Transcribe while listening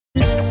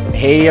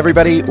Hey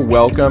everybody,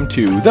 welcome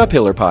to The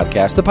Pillar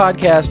Podcast, the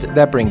podcast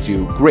that brings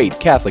you great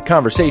Catholic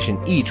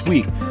conversation each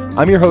week.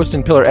 I'm your host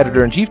and Pillar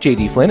Editor-in-Chief,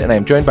 J.D. Flynn, and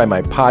I'm joined by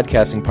my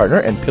podcasting partner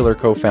and Pillar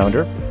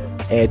co-founder,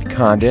 Ed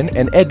Condon.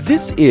 And Ed,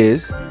 this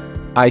is,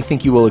 I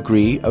think you will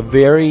agree, a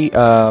very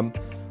a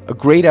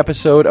great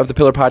episode of The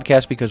Pillar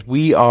Podcast because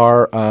we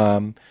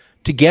are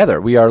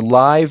together. We are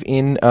live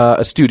in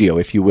a studio,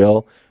 if you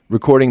will,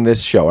 recording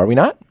this show. Are we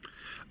not?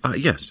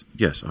 Yes.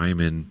 I am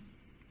in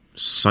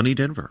sunny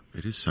Denver.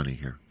 It is sunny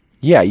here.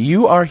 Yeah,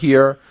 you are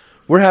here.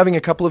 We're having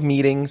a couple of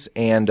meetings,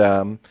 and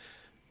we're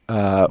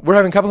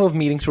having a couple of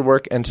meetings for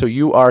work, and so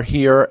you are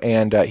here,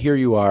 and here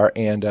you are,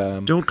 and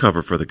don't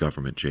cover for the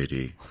government,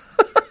 JD.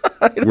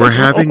 We're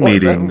having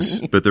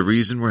meetings, but the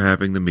reason we're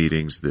having the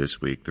meetings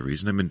this week, the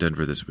reason I'm in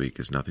Denver this week,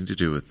 has nothing to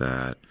do with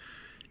that.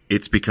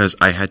 It's because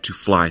I had to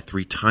fly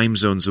 3 time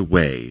zones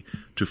away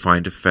to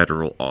find a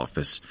federal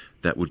office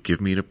that would give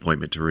me an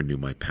appointment to renew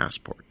my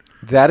passport.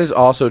 That is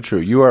also true.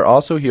 You are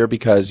also here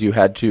because you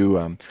had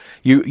to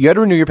you had to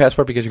renew your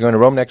passport because you're going to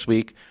Rome next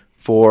week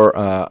for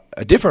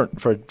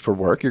for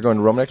work. You're going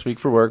to Rome next week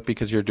for work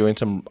because you're doing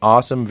some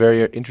awesome,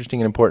 very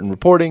interesting and important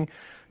reporting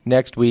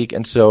next week,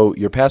 and so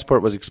your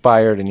passport was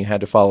expired, and you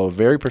had to follow a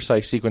very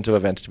precise sequence of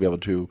events to be able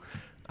to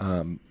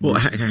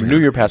renew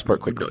your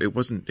passport quickly. No, it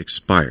wasn't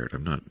expired.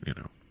 I'm not,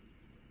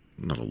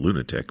 not a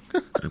lunatic.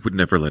 I would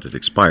never let it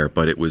expire,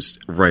 but it was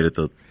right at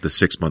the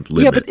 6-month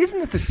limit. Yeah, but isn't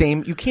it the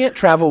same? You can't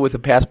travel with a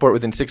passport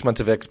within 6 months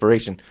of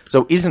expiration.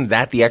 So isn't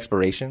that the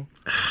expiration?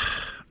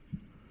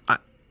 Do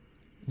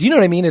you know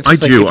what I mean? It's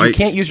just if you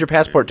can't use your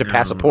passport to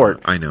pass a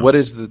port, I know. What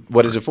is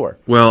it for?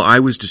 Well, I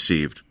was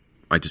deceived.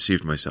 I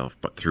deceived myself,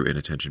 but through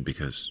inattention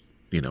because,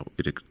 it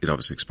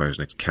obviously expires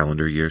next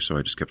calendar year, so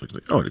I just kept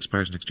looking like, it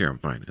expires next year, I'm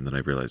fine. And then I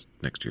realized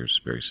next year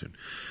is very soon.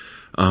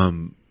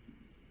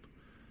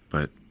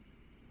 But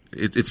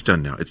it's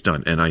done now. It's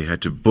done. And I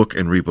had to book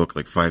and rebook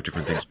like 5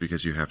 different things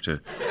because you have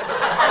to...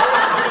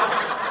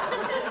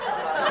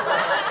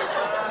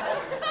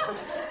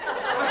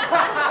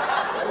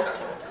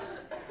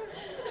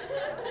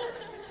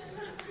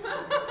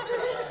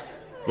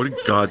 What in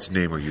God's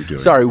name are you doing?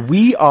 Sorry,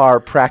 we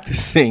are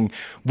practicing.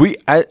 We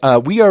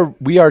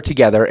are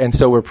together, and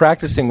so we're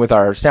practicing with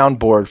our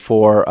soundboard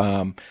for,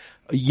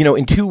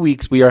 in 2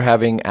 weeks we are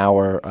having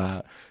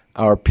our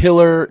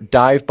Pillar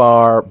Dive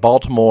Bar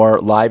Baltimore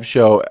live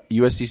show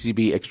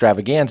USCCB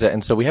extravaganza,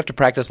 and so we have to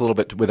practice a little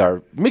bit with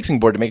our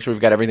mixing board to make sure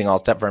we've got everything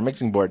all set for our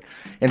mixing board.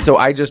 And so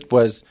I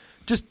was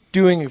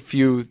doing a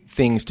few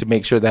things to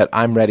make sure that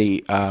I'm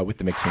ready with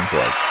the mixing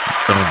board.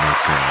 Oh my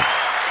God.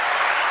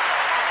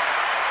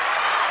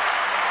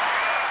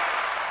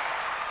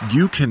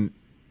 You can...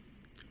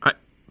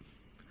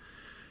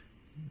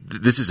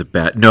 This is a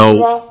bad...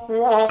 No.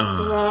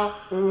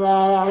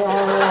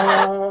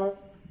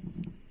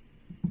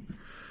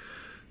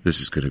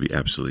 This is going to be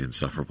absolutely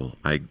insufferable.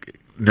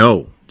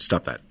 No,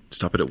 stop that.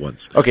 Stop it at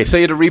once. Okay, so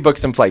you had to rebook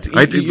some flights.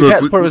 Your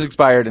passport was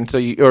expired, and so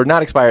or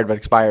not expired, but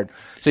expired.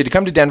 So you had to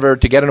come to Denver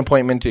to get an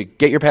appointment to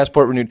get your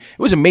passport renewed. It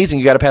was amazing.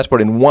 You got a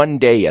passport in 1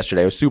 day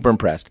yesterday. I was super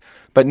impressed.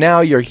 But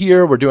now you're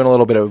here. We're doing a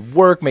little bit of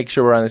work. Make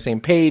sure we're on the same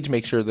page.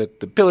 Make sure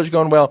that the pillar's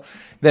going well.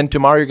 Then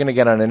tomorrow you're going to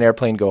get on an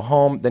airplane, go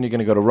home. Then you're going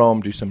to go to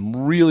Rome, do some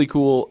really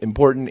cool,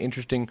 important,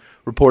 interesting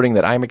reporting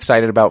that I'm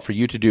excited about for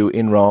you to do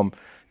in Rome.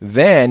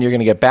 Then you're going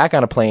to get back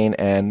on a plane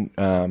and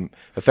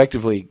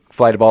effectively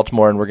fly to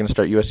Baltimore, and we're going to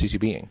start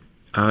USCCBing.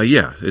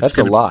 Yeah. That's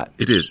a lot.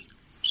 It is.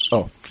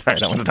 Oh, sorry,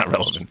 that one's not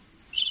relevant.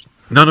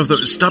 None of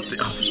those. Stop.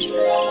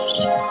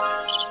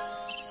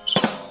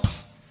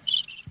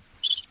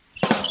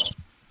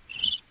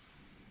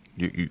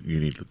 You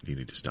need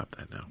to stop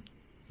that now.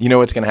 You know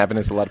what's going to happen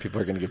is a lot of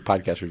people are going to give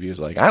podcast reviews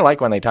like, I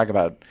like when they talk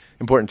about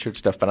important church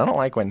stuff, but I don't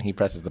like when he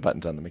presses the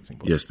buttons on the mixing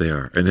board. Yes, they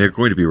are. And they're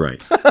going to be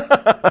right.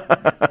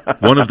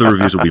 One of the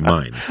reviews will be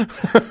mine.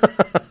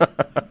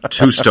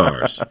 2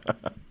 stars.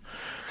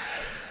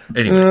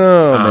 Anyway.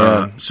 Oh,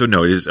 man. So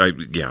no, it is,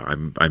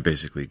 I'm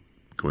basically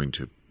going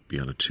to be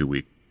on a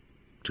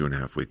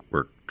 2.5 week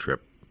work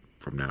trip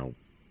from now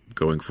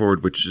going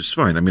forward, which is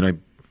fine. I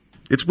mean,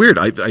 it's weird.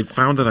 I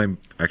found that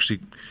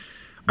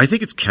I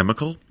think it's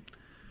chemical.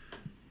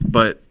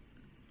 But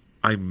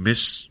I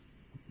miss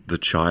the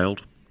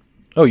child.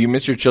 Oh, you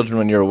miss your children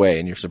when you're away,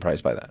 and you're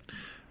surprised by that?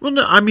 Well,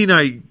 no, I mean,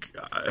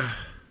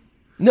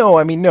 No,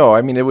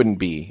 it wouldn't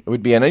be. It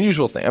would be an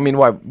unusual thing. I mean,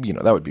 why?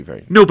 That would be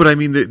very... No, but I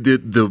mean,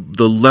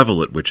 the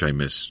level at which I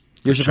miss...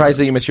 You're surprised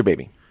that you miss your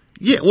baby?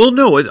 Yeah, well,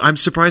 no, I'm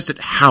surprised at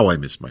how I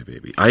miss my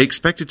baby. I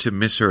expected to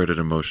miss her at an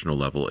emotional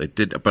level. It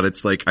did, but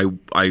it's like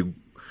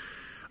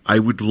I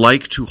would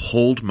like to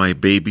hold my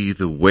baby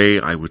the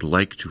way I would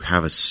like to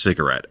have a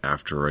cigarette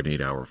after an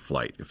 8-hour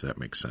flight, if that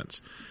makes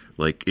sense.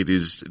 Like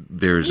there's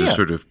a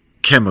sort of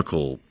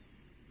chemical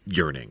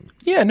yearning.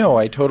 Yeah, no,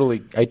 I totally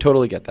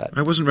get that.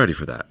 I wasn't ready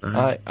for that.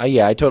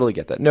 I totally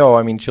get that. No,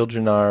 I mean,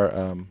 children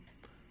are...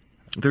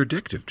 They're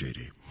addictive,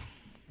 JD.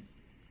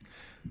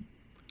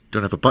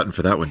 Don't have a button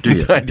for that one, do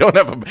you? I don't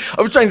have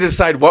I was trying to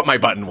decide what my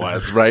button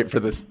was, right, for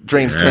this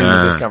strange turn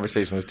that this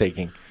conversation was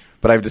taking.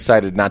 but I've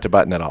decided not to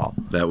button at all.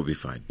 That would be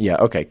fine. Yeah,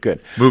 okay,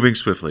 good. Moving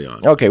swiftly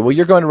on. Okay, well,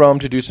 you're going to Rome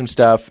to do some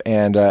stuff,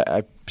 and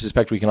I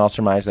suspect we can all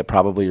surmise that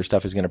probably your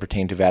stuff is going to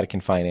pertain to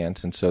Vatican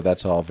finance, and so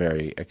that's all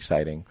very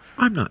exciting.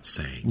 I'm not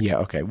saying. Yeah,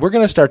 okay. We're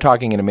going to start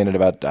talking in a minute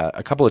about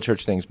a couple of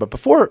church things, but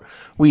before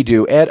we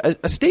do, Ed,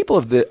 a staple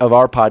of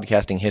our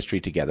podcasting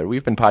history together,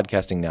 we've been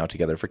podcasting now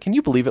together for, can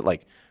you believe it,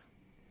 like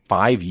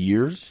 5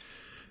 years?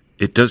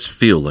 It does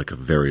feel like a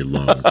very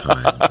long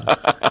time.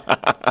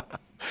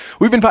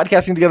 We've been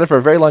podcasting together for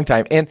a very long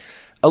time, and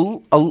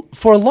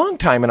for a long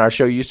time in our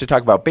show, you used to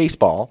talk about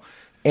baseball,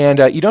 and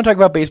you don't talk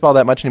about baseball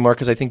that much anymore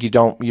because I think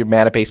you're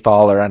mad at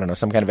baseball or, I don't know,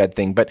 some kind of Ed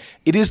thing, but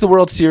it is the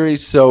World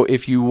Series, so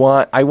if you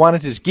want, I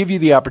wanted to just give you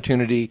the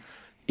opportunity,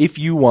 if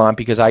you want,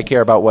 because I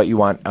care about what you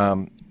want,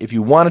 if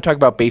you want to talk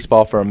about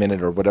baseball for a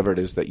minute or whatever it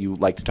is that you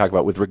like to talk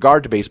about with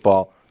regard to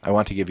baseball, I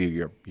want to give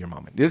you your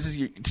moment. This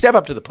is step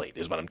up to the plate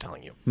is what I'm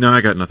telling you. No,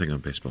 I got nothing on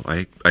baseball.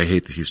 I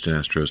hate the Houston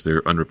Astros.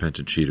 They're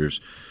unrepentant cheaters.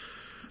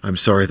 I'm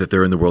sorry that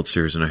they're in the World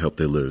Series, and I hope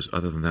they lose.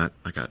 Other than that,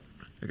 I got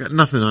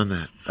nothing on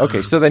that.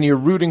 Okay, so then you're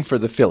rooting for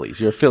the Phillies.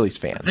 You're a Phillies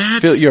fan.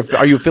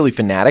 Are you a Philly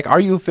fanatic?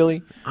 Are you a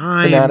Philly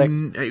fanatic?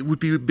 It would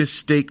be a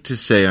mistake to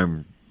say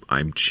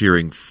I'm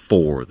cheering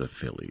for the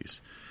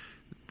Phillies.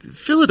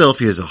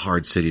 Philadelphia is a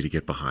hard city to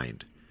get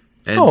behind.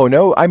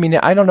 No. I mean,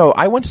 I don't know.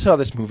 I once saw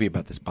this movie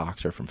about this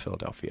boxer from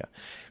Philadelphia,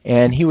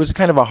 and he was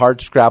kind of a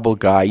hard-scrabble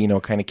guy,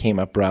 kind of came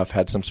up rough,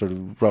 had some sort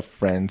of rough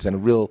friends, and a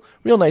real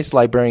nice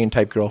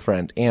librarian-type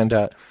girlfriend. And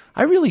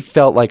I really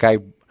felt like I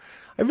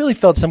really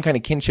felt some kind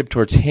of kinship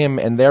towards him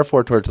and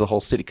therefore towards the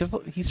whole city because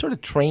he sort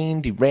of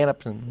trained, he ran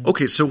up and...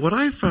 Okay, so what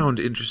I found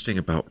interesting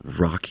about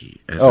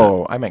Rocky...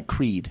 I meant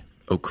Creed.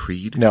 Oh,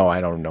 Creed? No,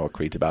 I don't know what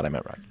Creed's about. I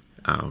meant Rocky.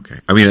 Oh, okay.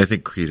 I mean, I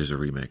think Creed is a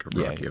remake of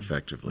Rocky, yeah.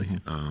 effectively.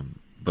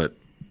 Mm-hmm.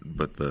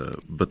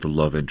 But the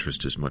love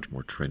interest is much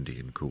more trendy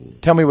and cool.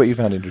 Tell me what you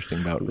found interesting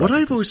about Rocky. What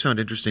I've always found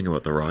interesting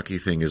about the Rocky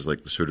thing is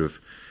like the sort of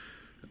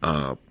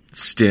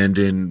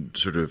stand-in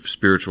sort of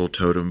spiritual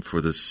totem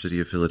for the city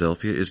of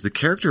Philadelphia is the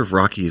character of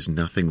Rocky is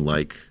nothing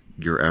like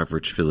your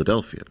average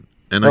Philadelphian.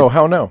 And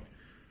how no?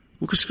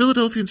 Well, because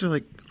Philadelphians are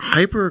like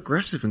hyper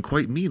aggressive and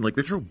quite mean. Like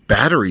they throw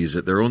batteries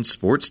at their own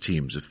sports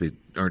teams if they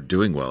aren't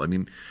doing well. I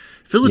mean,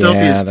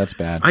 Philadelphia that's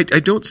bad. I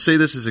don't say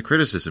this as a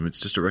criticism. It's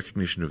just a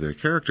recognition of their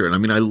character. And I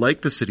mean, I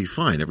like the city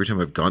fine. Every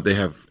time I've gone, they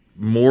have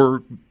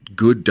more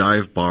good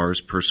dive bars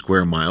per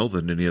square mile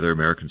than any other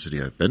American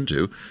city I've been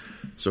to.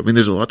 So, I mean,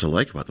 there's a lot to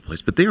like about the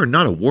place. But they are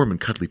not a warm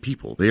and cuddly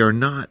people. They are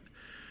not,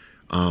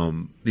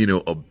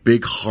 a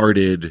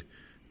big-hearted,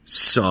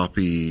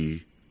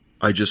 soppy,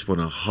 I just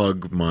want to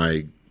hug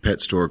my pet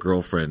store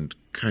girlfriend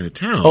kind of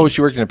town. Oh,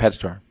 she worked in a pet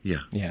store.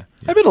 Yeah.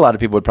 I bet a lot of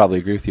people would probably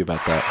agree with you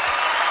about that.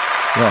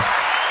 Yeah.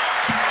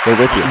 They're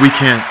with you. We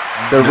can't.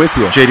 They're with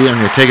you. JD, I'm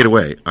going to take it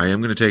away. I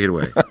am going to take it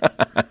away.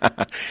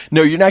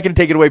 No, you're not going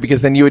to take it away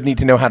because then you would need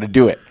to know how to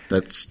do it.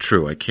 That's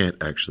true. I can't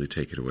actually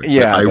take it away.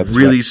 Yeah, I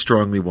really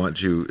strongly want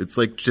to. It's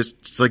like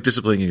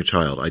disciplining a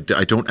child.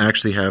 I don't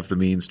actually have the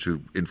means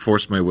to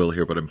enforce my will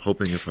here, but I'm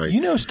hoping if I...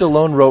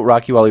 Stallone wrote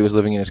Rocky while he was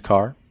living in his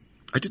car?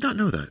 I did not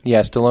know that.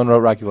 Yeah, Stallone wrote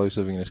Rocky while he was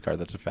living in his car.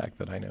 That's a fact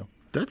that I know.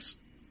 That's...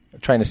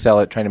 Trying to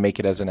sell it, trying to make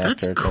it as an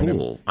actor. That's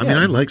cool. I mean,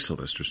 I like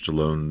Sylvester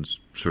Stallone's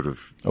sort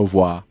of... Au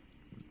revoir.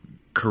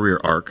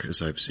 Career arc,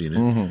 as I've seen it.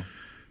 Mm-hmm.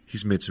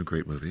 He's made some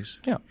great movies.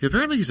 Yeah.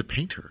 Apparently he's a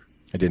painter.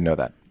 I didn't know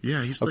that.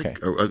 Yeah, he's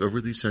like a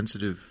really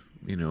sensitive,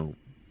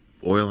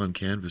 oil on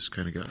canvas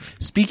kind of guy.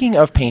 Speaking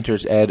of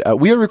painters, Ed,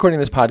 we are recording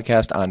this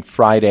podcast on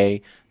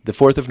Friday, the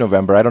 4th of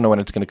November. I don't know when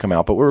it's going to come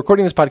out, but we're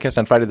recording this podcast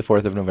on Friday, the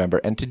 4th of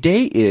November. And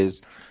today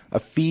is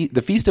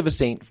the feast of a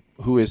saint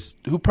who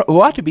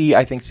ought to be,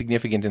 I think,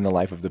 significant in the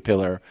life of the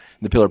Pillar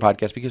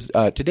podcast, because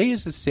today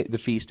is the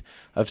feast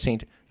of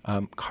Saint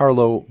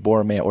Carlo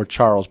Borromeo, or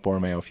Charles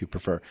Borromeo, if you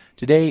prefer.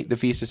 Today, the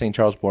feast of St.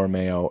 Charles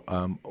Borromeo,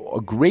 a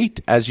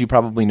great, as you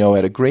probably know,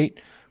 a great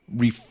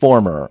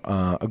reformer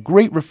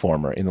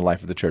in the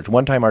life of the church.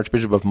 One-time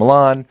Archbishop of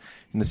Milan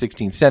in the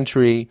 16th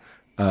century,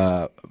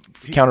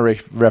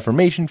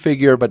 Counter-Reformation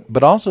figure,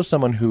 but also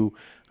someone who...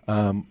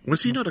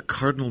 was he not a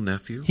cardinal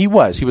nephew? He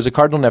was. He was a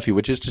cardinal nephew,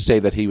 which is to say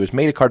that he was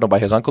made a cardinal by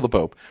his uncle, the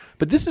Pope.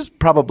 But this is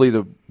probably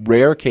the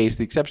rare case,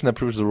 the exception that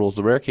proves the rules,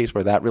 the rare case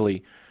where that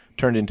really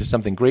turned into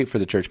something great for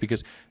the church,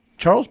 because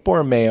Charles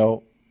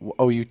Borromeo,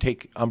 you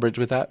take umbrage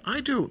with that?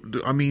 I do.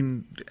 I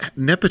mean,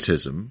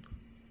 nepotism,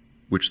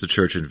 which the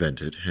church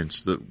invented,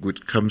 hence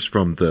which comes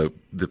from the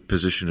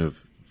position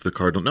of the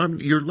cardinal. No,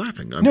 you're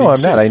laughing. I'm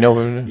not. I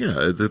know.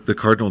 Yeah, the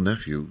cardinal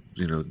nephew,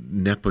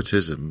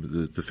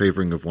 nepotism, the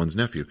favoring of one's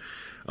nephew.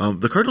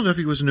 The cardinal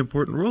nephew was an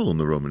important role in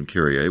the Roman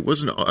Curia. It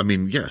wasn't. I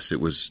mean, yes,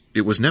 it was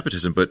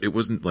nepotism, but it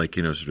wasn't like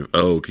sort of.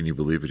 Oh, can you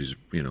believe it? He's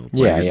one of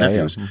his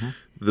nephews. Yeah. Mm-hmm.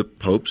 The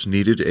popes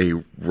needed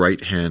a right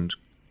hand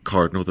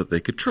cardinal that they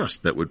could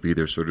trust. That would be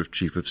their sort of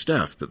chief of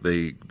staff that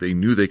they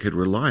knew they could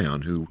rely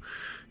on. Who,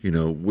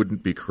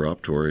 wouldn't be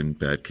corrupt, or in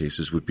bad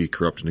cases would be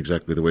corrupt in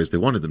exactly the ways they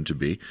wanted them to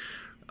be.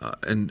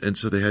 And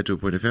so they had to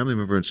appoint a family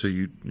member, and so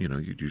you'd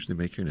usually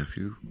make your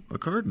nephew a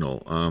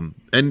cardinal.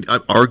 And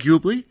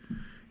arguably,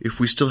 if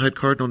we still had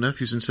cardinal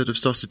nephews instead of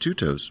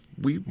sostitutos,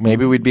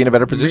 maybe we'd be in a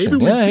better position.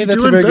 Maybe we'd be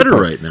doing better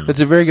right now. That's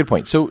a very good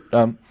point. So,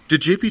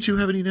 did JP2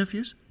 have any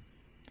nephews?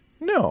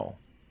 No,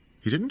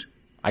 he didn't.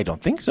 I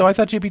don't think so. I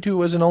thought JP2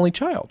 was an only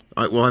child.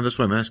 Well, that's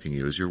what I'm asking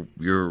you. Is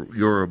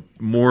you're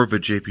more of a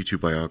JP2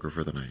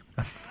 biographer than I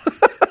am.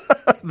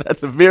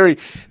 That's a very,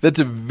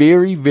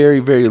 very,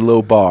 very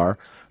low bar.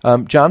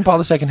 John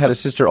Paul II had a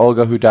sister,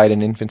 Olga, who died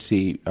in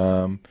infancy,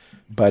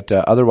 but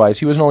otherwise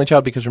he was an only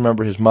child because,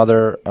 remember, his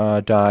mother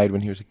died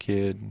when he was a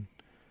kid.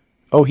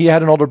 Oh, he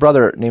had an older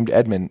brother named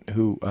Edmund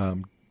who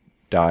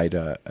died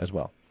as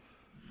well.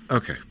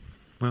 Okay.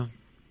 Well,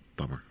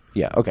 bummer.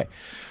 Yeah, okay.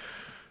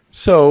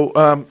 So,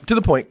 to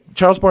the point,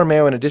 Charles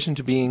Borromeo, in addition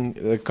to being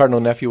the cardinal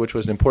nephew, which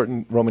was an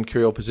important Roman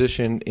curial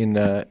position in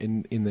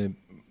the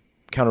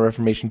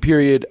Counter-Reformation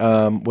period,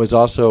 was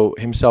also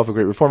himself a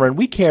great reformer. And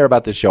we care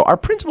about this show. Our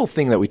principal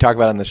thing that we talk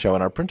about on this show,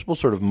 and our principal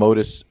sort of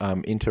modus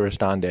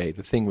interestandi,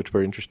 the thing which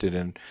we're interested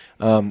in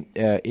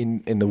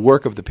the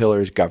work of the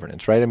pillar, is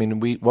governance, right? I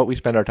mean, what we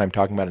spend our time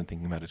talking about and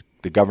thinking about is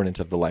the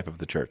governance of the life of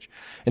the church.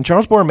 And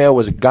Charles Borromeo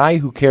was a guy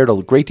who cared a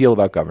great deal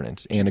about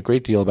governance and a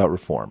great deal about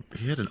reform.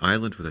 He had an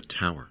island with a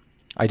tower.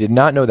 I did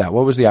not know that.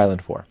 What was the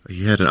island for?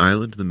 He had an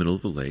island in the middle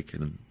of a lake,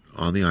 and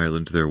on the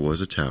island there was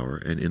a tower,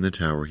 and in the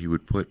tower he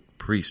would put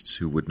priests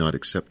who would not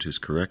accept his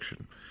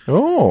correction.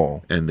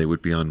 Oh. And they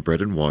would be on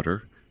bread and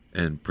water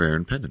and prayer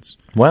and penance.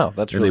 Wow,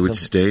 that's and really they would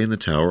something. stay in the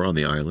tower on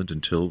the island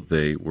until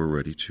they were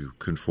ready to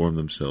conform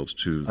themselves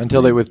to...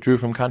 Until they withdrew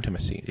from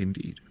contumacy.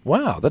 Indeed.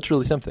 Wow, that's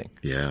really something.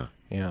 Yeah.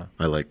 Yeah.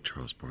 I like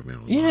Charles Borromeo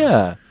a lot.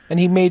 Yeah. And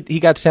he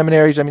got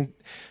seminaries. I mean,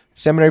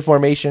 seminary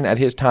formation at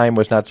his time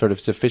was not sort of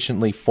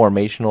sufficiently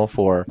formational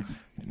for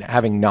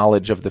having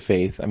knowledge of the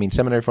faith. I mean,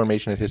 seminary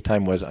formation at his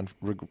time was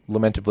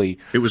lamentably...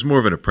 It was more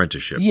of an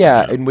apprenticeship.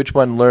 Yeah, in which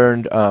one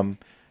learned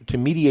to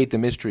mediate the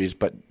mysteries,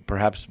 but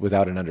perhaps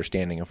without an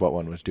understanding of what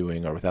one was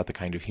doing or without the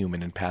kind of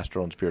human and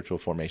pastoral and spiritual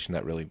formation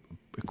that really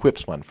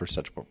equips one for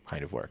such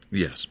kind of work.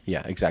 Yes.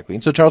 Yeah, exactly.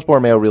 And so Charles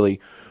Borromeo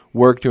really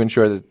worked to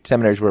ensure that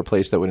seminaries were a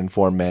place that would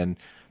inform men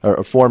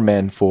or form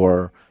men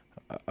for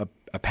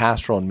a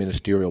pastoral and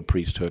ministerial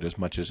priesthood as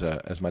much as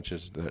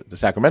the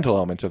sacramental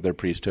elements of their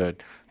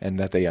priesthood, and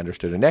that they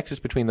understood a nexus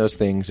between those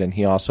things. And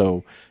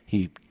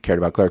he cared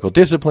about clerical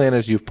discipline,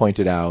 as you've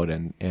pointed out,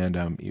 and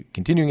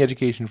continuing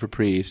education for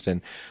priests,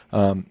 and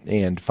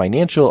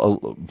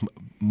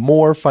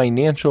more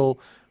financial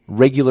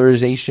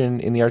regularization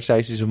in the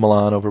Archdiocese of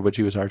Milan, over which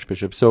he was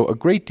archbishop. So a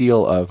great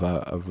deal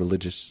of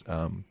religious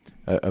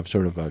of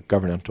sort of a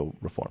governmental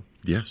reform.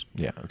 Yes.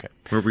 Yeah. Okay.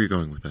 Where were you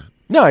going with that?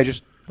 No, I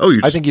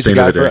think he's a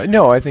guy for...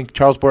 No, I think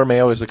Charles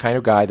Borromeo is the kind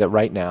of guy that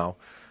right now...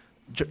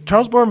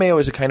 Charles Borromeo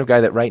is the kind of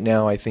guy that right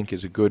now I think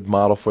is a good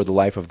model for the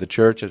life of the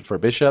church and for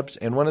bishops.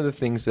 And one of the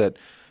things that...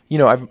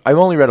 I've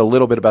only read a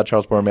little bit about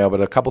Charles Borromeo,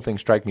 but a couple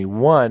things strike me.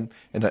 One,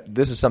 and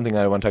this is something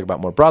that I want to talk about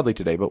more broadly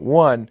today, but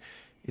one,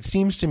 it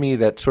seems to me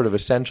that sort of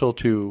essential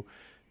to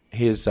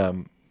his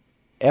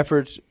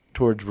efforts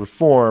towards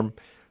reform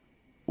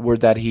were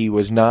that he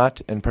was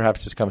not, and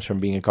perhaps this comes from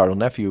being a cardinal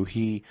nephew,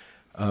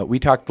 we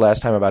talked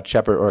last time about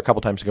Shepherd, or a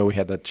couple times ago we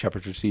had that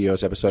Shepherds for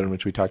CEOs episode in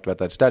which we talked about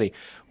that study.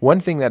 One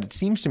thing that it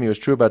seems to me was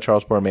true about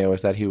Charles Borromeo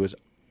is that he was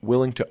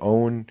willing to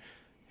own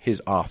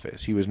his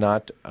office. He was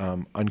not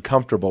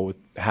uncomfortable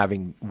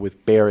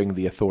with bearing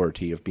the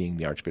authority of being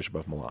the Archbishop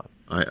of Milan.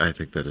 I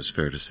think that is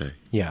fair to say.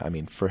 Yeah, I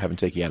mean, for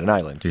heaven's sake, he had an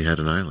island. He had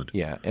an island.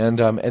 Yeah,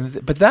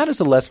 but that is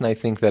a lesson I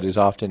think that is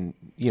often,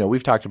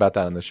 we've talked about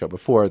that on the show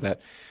before,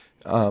 that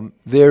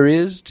there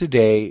is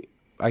today,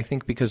 I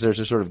think, because there's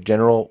a sort of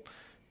general...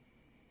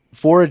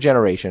 For a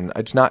generation,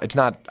 it's not.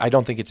 I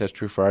don't think it's as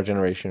true for our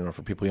generation or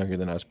for people younger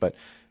than us. But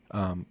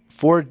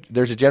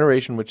there's a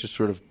generation which is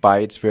sort of by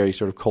its very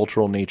sort of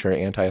cultural nature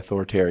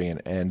anti-authoritarian,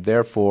 and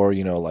therefore,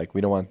 we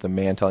don't want the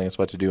man telling us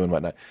what to do and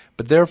whatnot.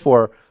 But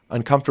therefore,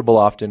 uncomfortable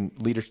often.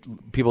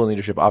 People in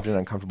leadership often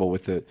uncomfortable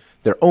with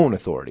their own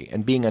authority,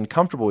 and being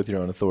uncomfortable with your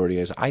own authority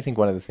is, I think,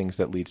 one of the things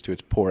that leads to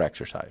its poor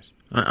exercise.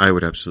 I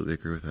would absolutely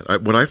agree with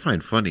that. What I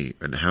find funny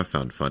and have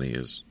found funny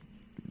is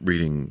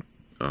reading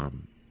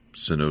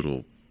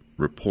synodal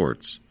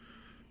reports,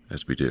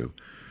 as we do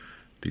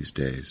these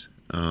days,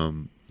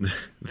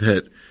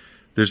 that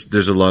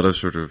there's a lot of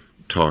sort of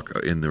talk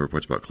in the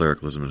reports about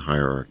clericalism and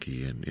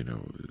hierarchy, and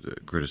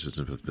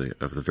criticism of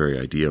the very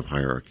idea of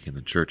hierarchy in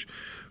the church.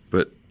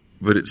 But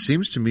it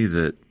seems to me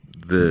that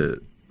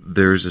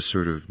there's a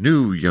sort of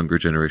new younger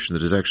generation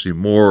that is actually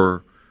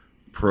more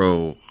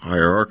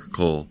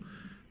pro-hierarchical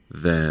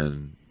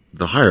than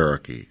the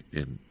hierarchy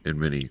in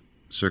many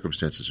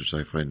circumstances, which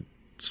I find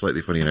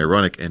slightly funny and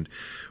ironic. And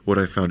what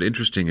I found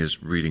interesting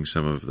is reading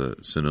some of the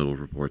synodal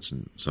reports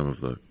and some of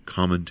the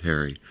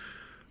commentary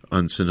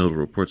on synodal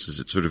reports, is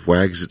it sort of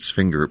wags its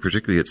finger,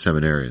 particularly at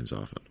seminarians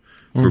often,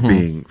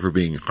 for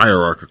being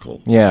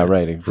hierarchical. Yeah,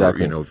 right,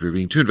 exactly. For you're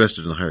being too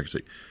invested in the hierarchy.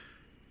 Like,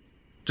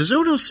 does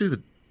anyone else see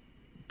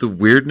the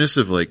weirdness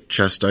of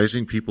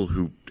chastising people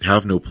who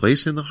have no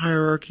place in the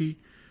hierarchy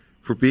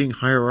for being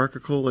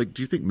hierarchical?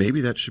 Do you think maybe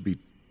that should be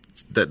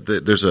that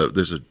there's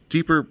a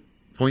deeper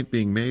point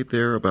being made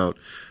there about,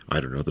 I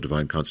don't know, the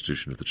divine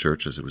constitution of the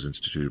church as it was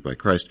instituted by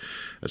Christ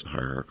as a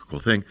hierarchical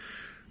thing.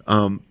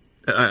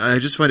 I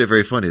just find it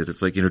very funny that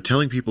it's like,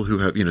 telling people who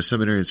have,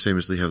 seminarians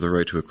famously have the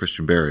right to a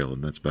Christian burial,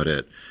 and that's about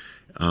it.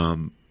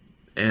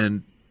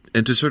 And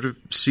to sort of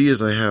see,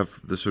 as I have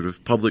the sort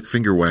of public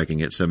finger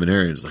wagging at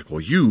seminarians, like, well,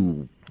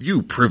 you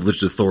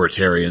privileged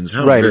authoritarians,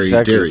 how very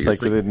dare you?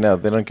 It's like, no,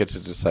 they don't get to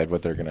decide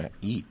what they're going to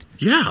eat.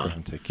 Yeah.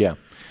 Yeah.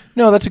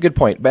 No, that's a good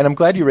point. And I'm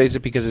glad you raised it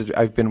because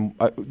I've been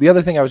the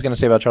other thing I was going to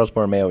say about Charles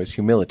Borromeo is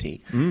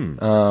humility.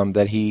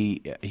 That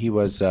he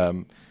was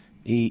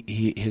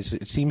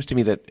it seems to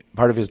me that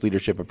part of his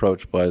leadership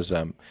approach was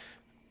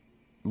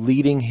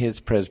leading his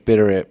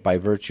presbyterate by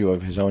virtue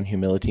of his own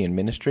humility and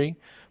ministry.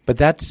 But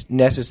that's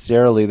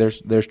necessarily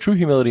there's true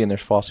humility and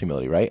there's false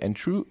humility, right? And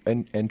true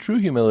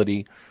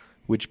humility,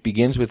 which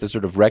begins with a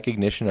sort of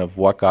recognition of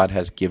what God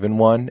has given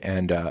one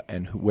and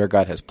where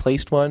God has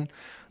placed one.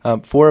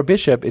 For a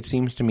bishop, it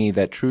seems to me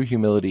that true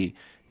humility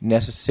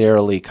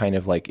necessarily kind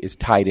of like is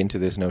tied into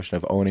this notion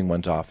of owning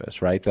one's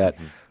office, right? That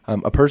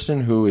a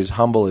person who is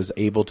humble is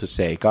able to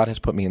say, God has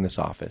put me in this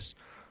office.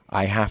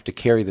 I have to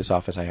carry this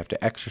office. I have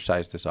to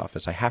exercise this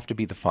office. I have to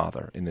be the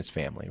father in this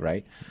family,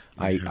 right?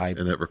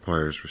 And that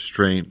requires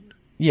restraint,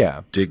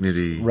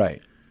 dignity,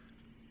 right?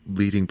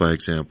 Leading by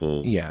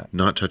example,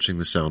 not touching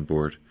the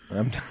soundboard.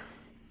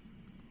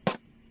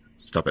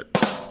 Stop it.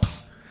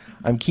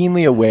 I'm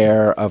keenly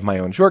aware of my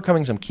own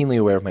shortcomings. I'm keenly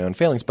aware of my own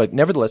failings. But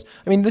nevertheless,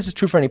 I mean, this is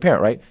true for any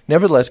parent, right?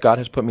 Nevertheless, God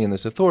has put me in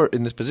this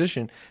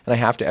position, and I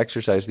have to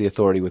exercise the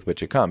authority with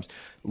which it comes.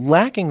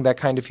 Lacking that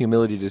kind of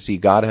humility to see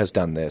God has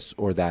done this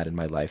or that in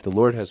my life, the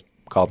Lord has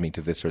called me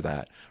to this or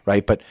that,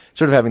 right? But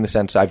sort of having the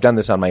sense I've done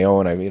this on my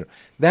own,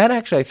 that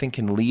actually I think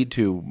can lead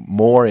to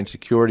more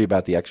insecurity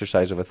about the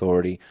exercise of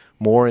authority,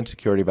 more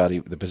insecurity about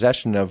the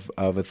possession of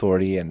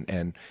authority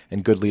and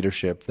good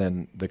leadership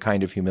than the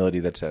kind of humility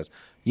that says,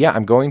 yeah,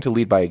 I'm going to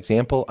lead by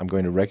example. I'm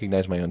going to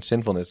recognize my own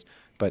sinfulness,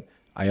 but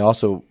I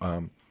also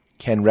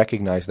can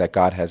recognize that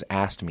God has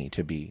asked me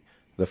to be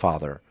the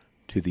father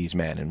to these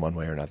men in one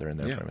way or another, and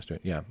therefore I must do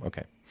it. Yeah,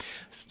 okay.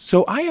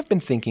 So I have been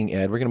thinking,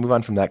 Ed, we're going to move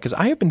on from that, because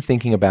I have been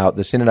thinking about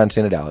the Synod on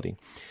Synodality.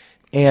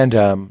 And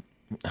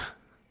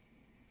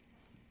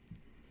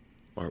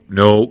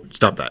no,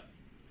 stop that.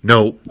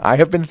 No. I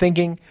have been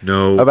thinking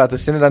about the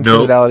Synod on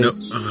Synodality.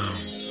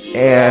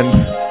 And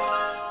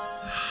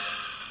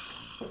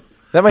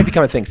that might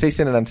become a thing. Say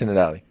Synod on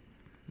Synodality.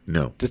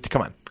 No. Just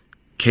come on.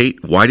 Kate,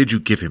 why did you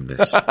give him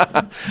this?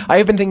 I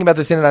have been thinking about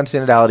the Synod on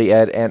Synodality,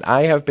 Ed, and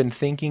I have been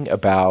thinking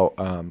about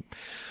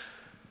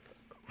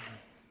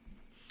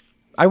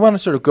I want to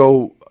sort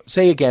of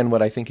say again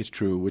what I think is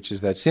true, which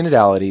is that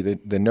synodality,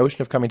 the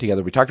notion of coming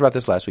together, we talked about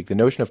this last week, the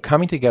notion of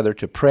coming together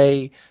to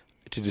pray,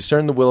 to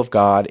discern the will of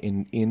God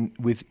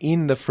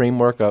within the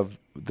framework of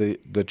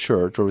the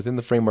church or within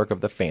the framework of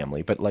the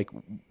family, but like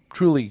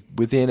truly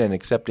within and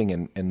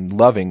accepting and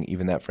loving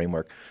even that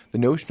framework. The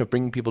notion of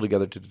bringing people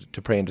together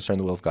to pray and discern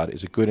the will of God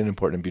is a good and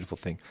important and beautiful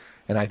thing,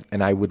 and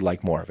I would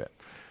like more of it.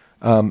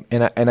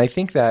 And I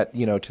think that,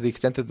 to the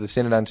extent that the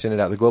Synod on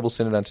Synodality, the Global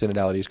Synod on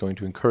Synodality is going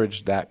to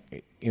encourage that,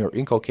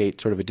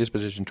 inculcate sort of a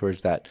disposition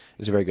towards that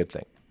is a very good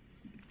thing.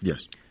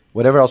 Yes.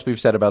 Whatever else we've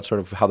said about sort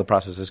of how the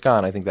process has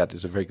gone, I think that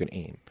is a very good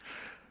aim.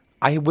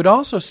 I would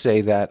also say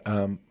that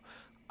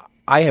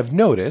I have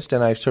noticed,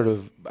 and I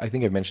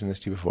think I've mentioned this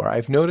to you before,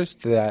 I've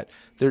noticed that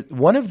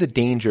one of the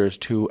dangers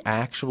to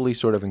actually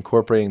sort of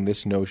incorporating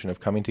this notion of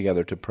coming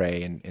together to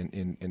pray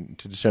and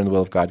to discern the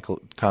will of God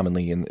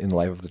commonly in the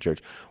life of the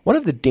church, one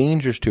of the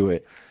dangers to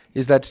it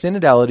is that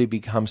synodality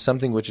becomes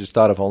something which is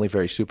thought of only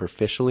very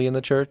superficially in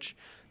the church,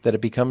 that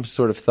it becomes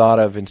sort of thought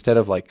of instead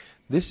of like,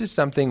 this is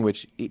something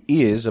which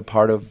is a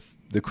part of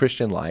the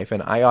Christian life,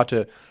 and I ought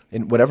to,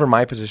 in whatever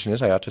my position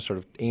is, I ought to sort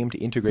of aim to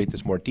integrate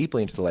this more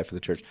deeply into the life of the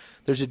church.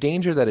 There's a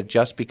danger that it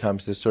just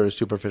becomes this sort of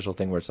superficial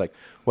thing where it's like,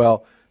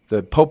 well,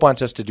 the Pope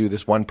wants us to do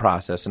this one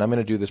process, and I'm going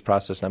to do this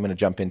process, and I'm going to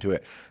jump into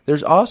it.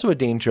 There's also a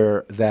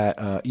danger that,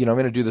 I'm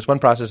going to do this one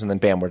process, and then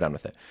bam, we're done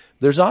with it.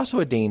 There's also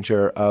a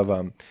danger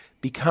of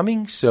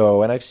becoming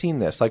so, and I've seen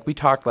this, like we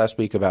talked last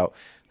week about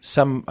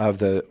some of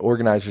the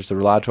organizers, the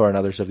Relator and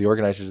others of the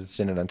organizers of the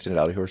Synod on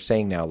Synodality, who are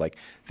saying now, like,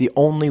 the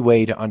only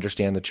way to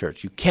understand the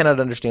church, you cannot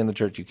understand the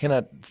church, you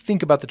cannot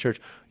think about the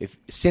church if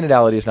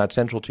synodality is not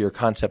central to your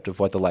concept of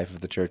what the life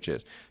of the church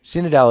is.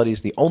 Synodality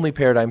is the only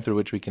paradigm through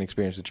which we can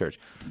experience the church.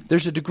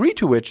 There's a degree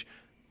to which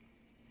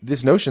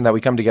this notion that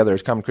we come together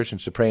as common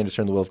Christians to pray and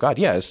discern the will of God,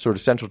 is sort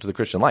of central to the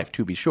Christian life,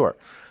 to be sure.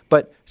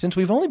 But since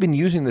we've only been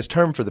using this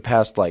term for the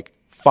past,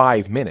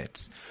 5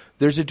 minutes,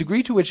 there's a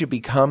degree to which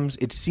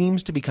it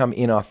seems to become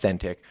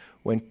inauthentic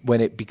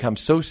when it becomes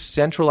so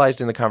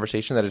centralized in the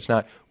conversation that it's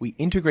not, we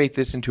integrate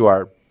this into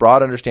our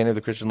broad understanding of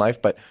the Christian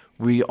life, but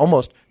we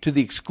almost, to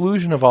the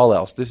exclusion of all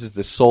else, this is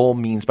the sole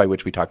means by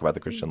which we talk about the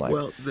Christian life.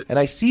 Well, and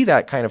I see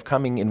that kind of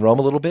coming in Rome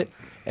a little bit,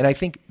 and I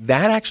think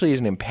that actually is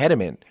an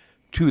impediment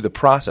to the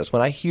process.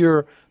 When I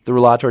hear the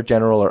Relator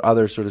General or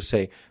others sort of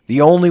say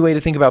the only way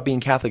to think about being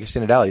Catholic is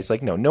synodality. It's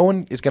like, no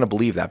one is going to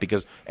believe that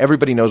because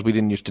everybody knows we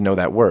didn't used to know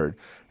that word.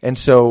 And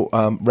so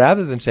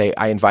rather than say,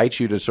 I invite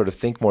you to sort of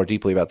think more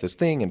deeply about this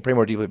thing and pray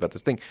more deeply about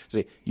this thing,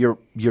 say, you're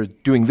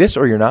doing this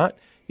or you're not,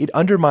 it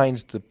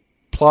undermines the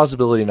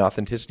plausibility and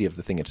authenticity of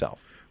the thing itself.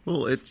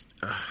 Well, it's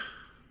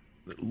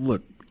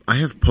look, I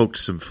have poked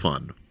some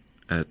fun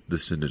at the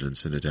synod and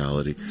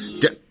synodality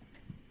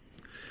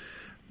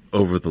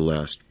over the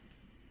last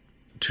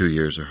 2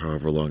 years or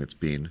however long it's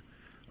been.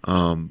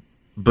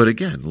 But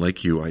again,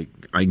 like you,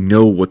 I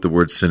know what the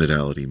word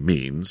synodality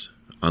means.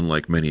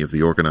 Unlike many of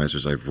the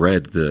organizers, I've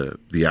read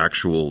the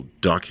actual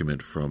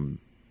document from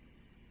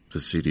the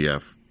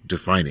CDF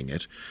defining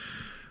it.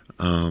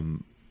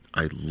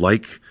 I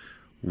like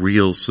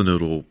real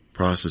synodal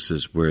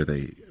processes where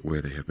they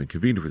have been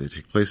convened, where they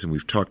take place, and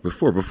we've talked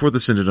before the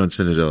synod on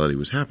synodality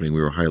was happening.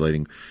 We were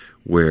highlighting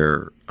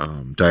where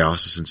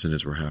diocesan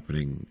synods were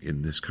happening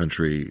in this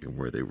country,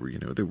 where they were,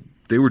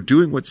 they were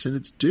doing what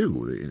synods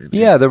do.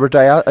 There were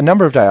a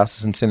number of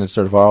diocesan synods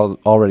sort of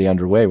already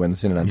underway when the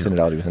synod on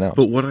synodality was announced.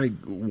 But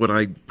what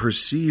I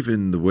perceive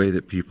in the way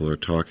that people are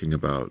talking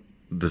about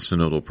the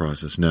synodal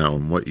process now,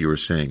 and what you were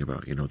saying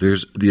about, there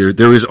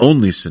is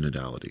only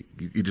synodality.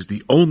 It is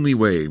the only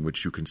way in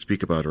which you can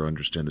speak about or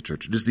understand the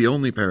church. It is the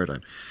only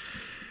paradigm.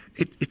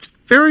 It's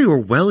very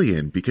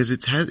Orwellian because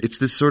it's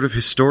this sort of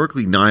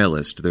historically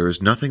nihilist. There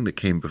is nothing that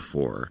came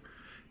before,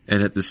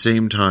 and at the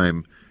same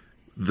time,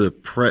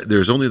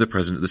 there's only the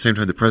present. At the same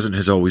time, the present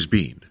has always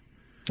been.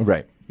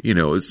 Right.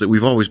 It's that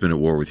we've always been at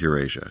war with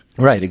Eurasia.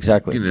 Right,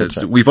 exactly.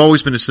 Right. We've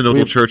always been a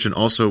synodal church, and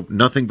also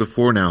nothing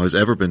before now has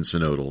ever been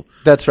synodal.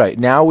 That's right.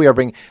 Now we are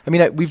bringing –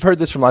 we've heard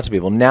this from lots of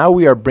people. Now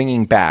we are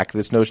bringing back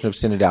this notion of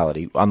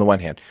synodality on the one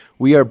hand.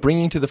 We are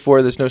bringing to the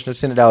fore this notion of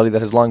synodality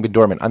that has long been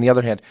dormant. On the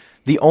other hand,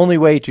 the only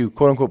way to,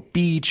 quote-unquote,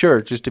 be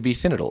church is to be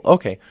synodal.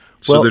 Okay.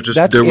 Well,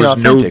 so there was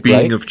no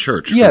being of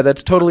church. Yeah,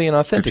 that's totally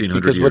inauthentic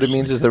because what it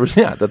means is there was –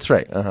 yeah, that's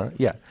right.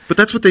 Yeah. But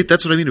that's what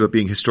I mean about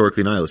being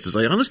historically nihilist is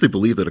I honestly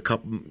believe that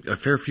a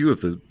fair few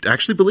of the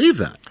actually believe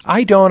that.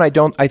 I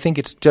don't. I think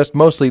it's just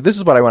mostly – this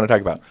is what I want to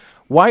talk about.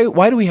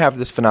 Why do we have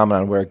this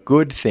phenomenon where a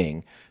good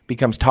thing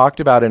becomes talked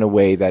about in a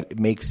way that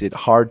makes it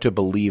hard to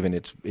believe in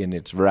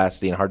its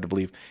veracity and hard to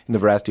believe in the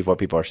veracity of what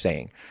people are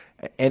saying?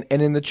 And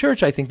in the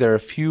church, I think there are a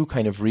few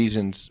kind of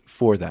reasons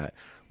for that.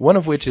 One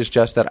of which is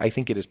just that I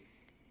think it is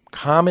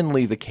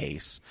commonly the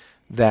case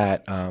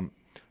that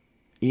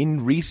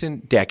in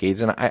recent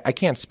decades, and I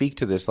can't speak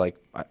to this, like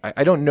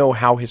I don't know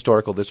how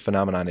historical this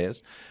phenomenon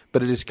is,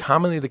 but it is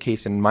commonly the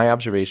case in my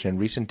observation in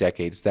recent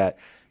decades that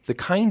the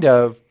kind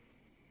of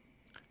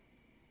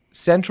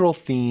central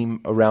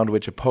theme around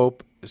which a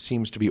pope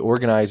seems to be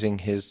organizing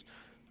his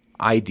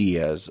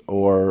ideas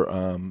or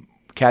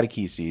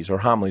catecheses or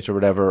homilies or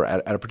whatever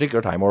at a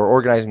particular time, or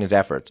organizing his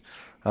efforts,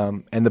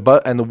 and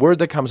the word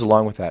that comes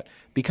along with that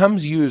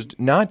becomes used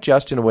not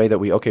just in a way that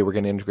we're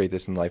going to integrate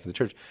this in the life of the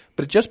church,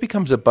 but it just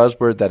becomes a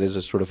buzzword that is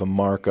a sort of a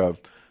mark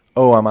of,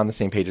 I'm on the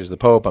same page as the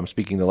Pope, I'm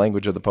speaking the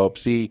language of the Pope.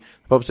 See,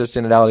 the Pope says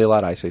synodality a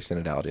lot, I say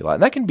synodality a lot.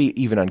 And that can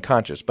be even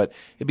unconscious, but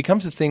it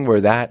becomes a thing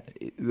where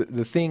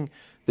the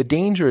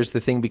danger is the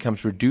thing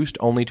becomes reduced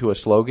only to a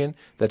slogan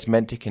that's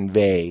meant to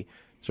convey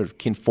sort of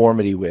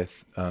conformity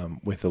with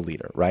the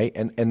leader, right?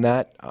 And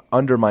that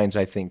undermines,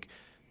 I think,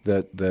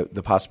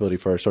 the possibility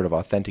for a sort of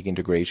authentic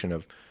integration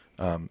of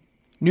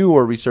new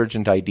or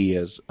resurgent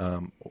ideas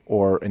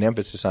or an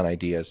emphasis on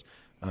ideas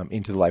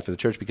into the life of the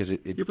church, because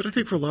Yeah, but I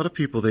think for a lot of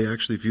people, they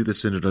actually view the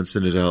synod on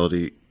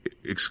synodality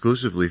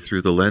exclusively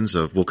through the lens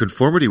of,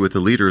 conformity with the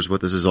leader is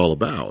what this is all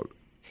about.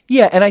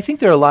 Yeah, and I think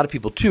there are a lot of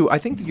people, too. I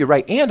think that you're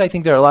right, and I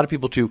think there are a lot of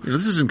people, too.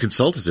 This isn't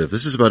consultative.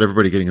 This is about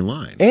everybody getting in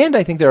line. And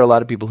I think there are a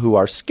lot of people who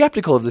are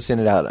skeptical of the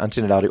synod on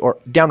synodality or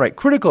downright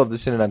critical of the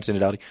synod on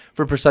synodality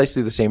for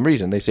precisely the same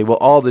reason. They say,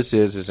 all this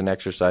is an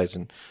exercise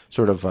in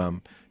sort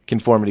of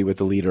conformity with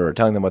the leader or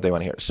telling them what they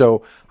want to hear.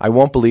 So I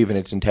won't believe in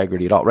its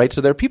integrity at all, right?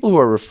 So there are people who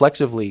are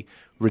reflexively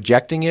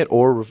rejecting it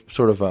or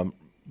sort of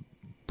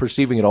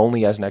perceiving it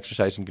only as an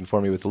exercise in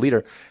conformity with the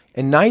leader,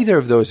 and neither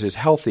of those is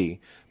healthy.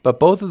 But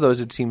both of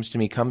those, it seems to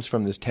me, comes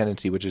from this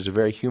tendency, which is a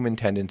very human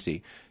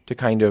tendency, to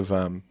kind of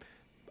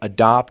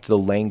adopt the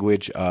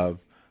language of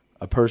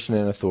a person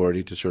in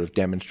authority to sort of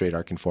demonstrate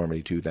our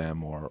conformity to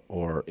them,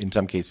 or in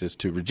some cases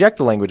to reject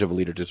the language of a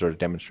leader to sort of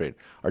demonstrate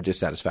our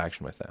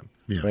dissatisfaction with them.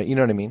 Yeah. Right? You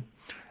know what I mean?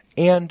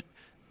 And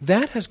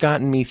that has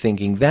gotten me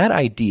thinking, that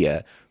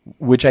idea,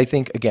 which I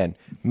think, again,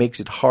 makes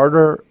it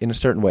harder in a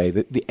certain way.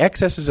 The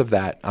excesses of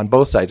that on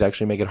both sides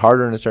actually make it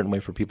harder in a certain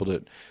way for people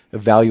to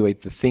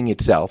evaluate the thing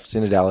itself,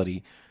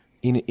 synodality,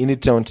 in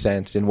its own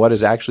sense, in what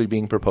is actually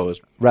being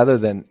proposed, rather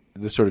than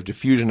the sort of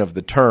diffusion of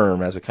the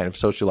term as a kind of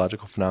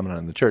sociological phenomenon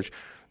in the church.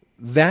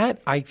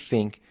 That, I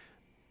think,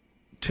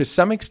 to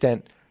some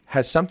extent,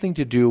 has something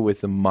to do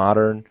with the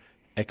modern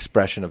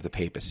expression of the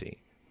papacy,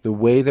 the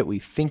way that we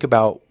think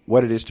about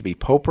what it is to be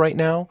Pope right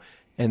now,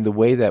 and the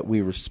way that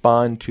we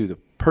respond to the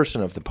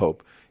person of the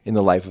Pope in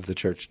the life of the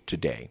church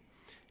today.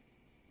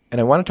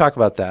 And I want to talk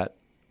about that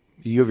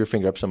You have your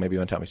finger up, so maybe you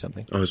want to tell me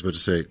something. I was about to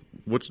say,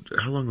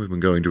 how long have we been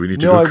going? Do we need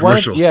to go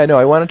commercial?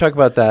 I want to talk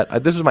about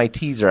that. This is my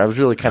teaser. I was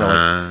really kind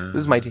of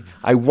this is my teaser.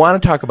 I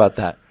want to talk about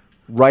that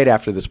right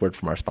after this word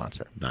from our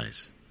sponsor.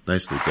 Nice.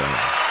 Nicely done.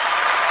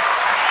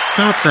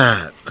 Stop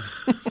that.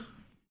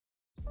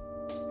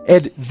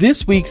 Ed,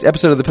 this week's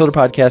episode of the Pillar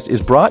Podcast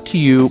is brought to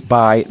you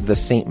by The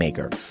Saint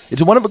Maker.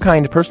 It's a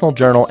one-of-a-kind personal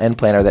journal and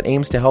planner that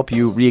aims to help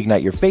you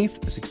reignite your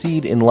faith,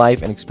 succeed in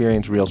life, and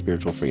experience real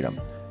spiritual freedom.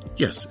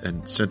 Yes,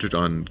 and centered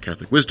on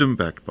Catholic wisdom,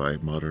 backed by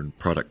modern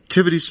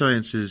productivity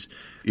sciences,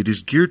 it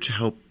is geared to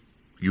help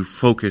you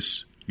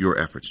focus your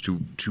efforts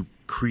to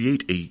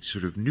create a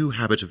sort of new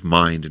habit of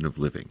mind and of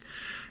living.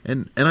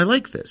 And I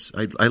like this.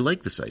 I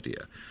like this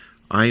idea.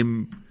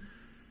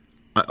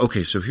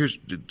 Okay, so here's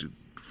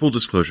full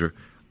disclosure.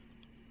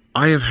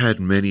 I have had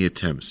many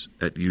attempts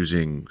at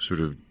using sort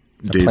of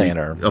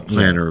a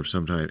planner of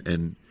some type,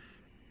 and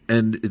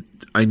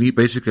I need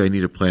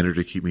a planner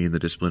to keep me in the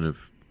discipline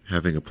of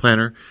having a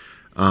planner,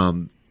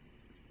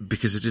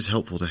 because it is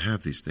helpful to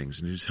have these things,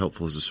 and it is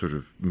helpful as a sort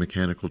of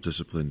mechanical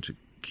discipline to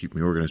keep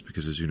me organized,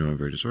 because, as you know, I'm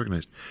very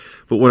disorganized.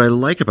 But what I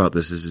like about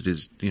this is it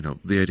is,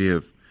 the idea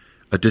of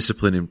a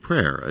discipline in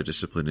prayer, a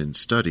discipline in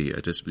study,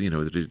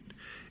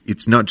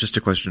 it's not just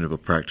a question of a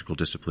practical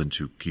discipline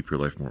to keep your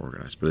life more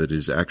organized, but it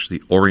is actually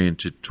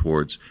oriented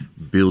towards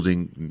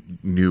building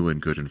new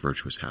and good and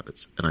virtuous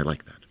habits. And I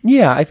like that.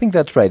 Yeah, I think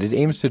that's right. It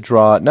aims to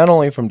draw not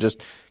only from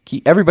just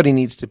everybody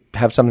needs to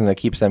have something that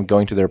keeps them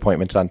going to their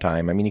appointments on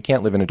time. I mean, you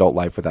can't live an adult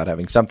life without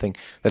having something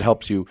that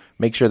helps you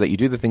make sure that you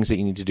do the things that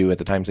you need to do at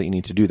the times that you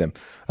need to do them.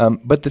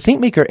 But the Saint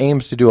Maker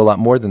aims to do a lot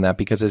more than that,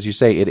 because, as you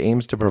say, it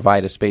aims to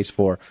provide a space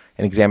for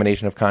an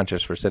examination of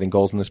conscience, for setting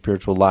goals in the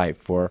spiritual life,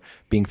 for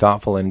being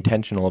thoughtful and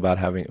intentional about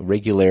having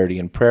regularity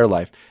in prayer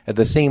life, at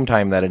the same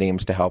time that it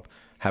aims to help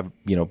have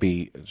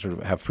a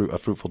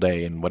fruitful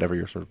day in whatever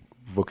your sort of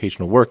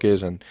vocational work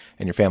is, and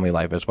your family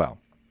life as well.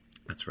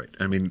 That's right.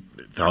 I mean,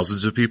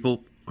 thousands of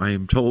people, I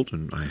am told,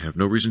 and I have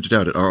no reason to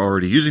doubt it, are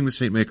already using the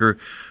Saint Maker.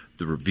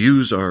 The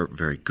reviews are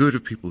very good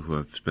of people who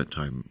have spent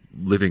time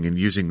living and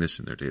using this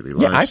in their daily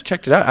lives. Yeah, I've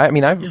checked it out. I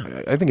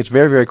think it's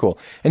very, very cool.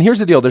 And here's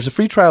the deal. There's a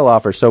free trial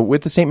offer. So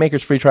with the Saint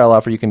Maker's free trial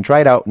offer, you can try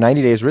it out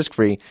 90 days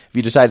risk-free. If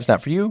you decide it's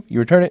not for you, you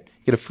return it,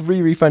 get a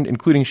free refund,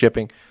 including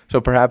shipping. So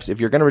perhaps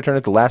if you're going to return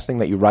it, the last thing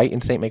that you write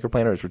in Saint Maker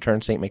Planner is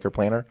return Saint Maker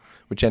Planner,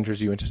 which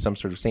enters you into some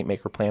sort of Saint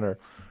Maker Planner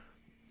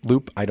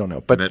loop. I don't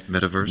know. But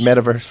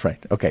Metaverse,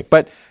 right. Okay.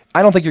 But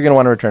I don't think you're going to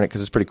want to return it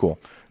because it's pretty cool.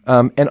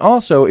 And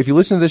also, if you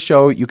listen to this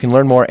show, you can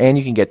learn more, and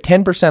you can get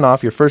 10%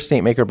 off your first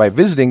Saint Maker by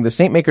visiting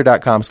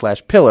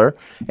thesaintmaker.com/pillar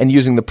and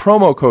using the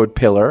promo code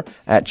PILLAR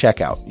at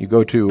checkout. You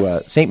go to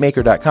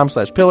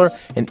saintmaker.com/pillar,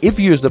 and if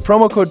you use the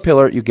promo code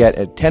PILLAR, you get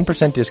a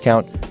 10%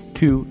 discount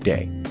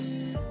today.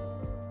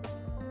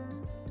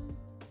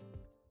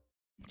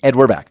 Ed,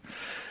 we're back.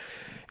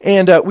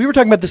 And we were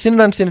talking about the Synod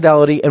on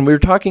Synodality, and we were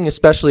talking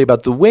especially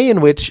about the way in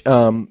which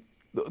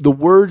the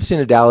word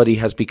synodality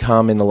has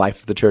become in the life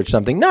of the church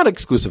something, not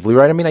exclusively,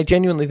 right? I mean, I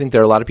genuinely think there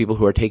are a lot of people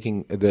who are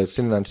taking the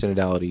Synod on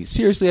Synodality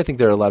seriously. I think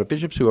there are a lot of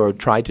bishops who are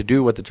trying to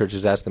do what the church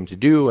has asked them to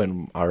do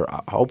and are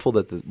hopeful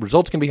that the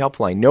results can be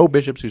helpful. I know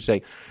bishops who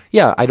say,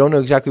 yeah, I don't know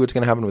exactly what's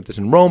going to happen with this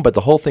in Rome, but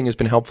the whole thing has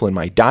been helpful in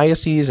my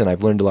diocese, and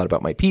I've learned a lot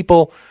about my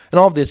people, and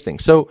all of these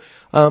things. So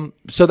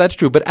that's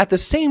true. But at the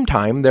same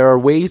time, there are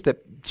ways that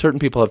certain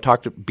people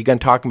have begun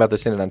talking about the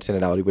Synod on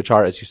Synodality, which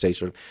are, as you say,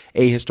 sort of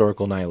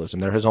ahistorical nihilism.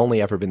 There has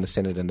only ever been the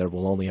Synod, and there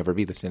will only ever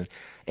be the Synod,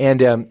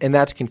 and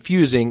that's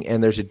confusing.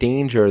 And there's a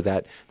danger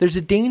that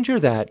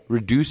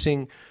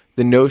reducing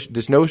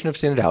this notion of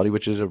synodality,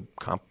 which is a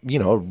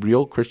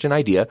real Christian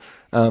idea,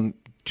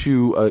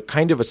 to a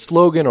kind of a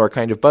slogan or a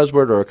kind of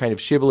buzzword or a kind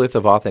of shibboleth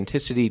of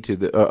authenticity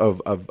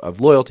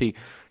of loyalty,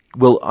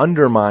 will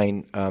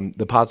undermine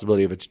the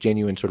possibility of its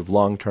genuine sort of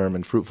long-term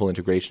and fruitful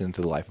integration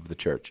into the life of the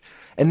church.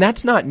 And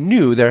that's not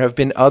new. There have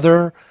been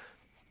other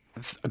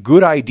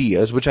good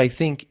ideas, which I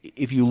think,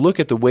 if you look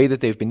at the way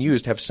that they've been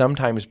used, have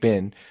sometimes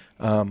been,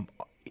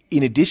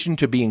 in addition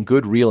to being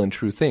good, real, and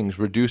true things,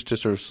 reduced to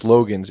sort of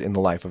slogans in the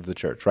life of the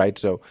church, right?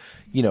 So,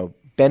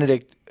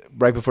 Benedict,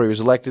 right before he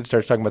was elected,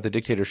 starts talking about the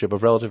dictatorship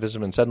of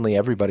relativism, and suddenly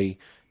everybody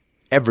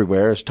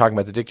everywhere is talking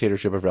about the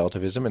dictatorship of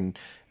relativism, and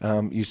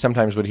you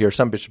sometimes would hear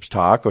some bishops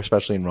talk, or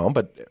especially in Rome,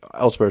 but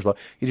elsewhere as well,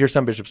 you'd hear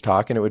some bishops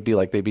talk, and it would be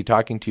like they'd be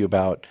talking to you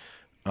about,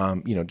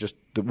 just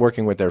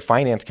working with their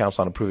finance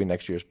council on approving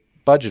next year's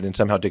budget, and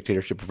somehow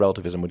dictatorship of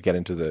relativism would get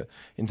into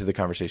the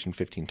conversation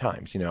 15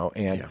 times,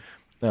 and. Yeah.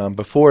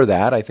 Before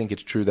that, I think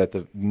it's true that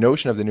the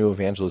notion of the new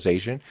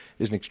evangelization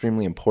is an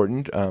extremely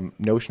important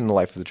notion in the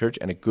life of the church,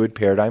 and a good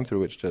paradigm through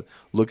which to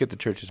look at the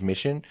church's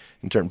mission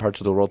in certain parts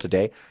of the world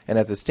today. And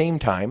at the same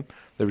time,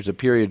 there was a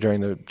period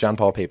during the John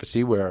Paul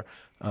papacy where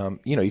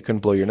you couldn't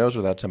blow your nose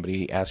without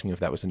somebody asking if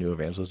that was a new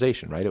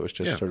evangelization, right? It was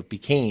just sort of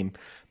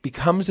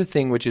becomes a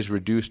thing which is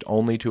reduced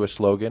only to a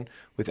slogan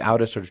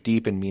without a sort of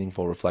deep and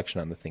meaningful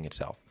reflection on the thing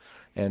itself.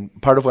 And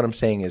part of what I'm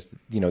saying is,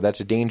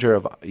 that's a danger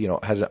of,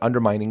 has an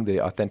undermining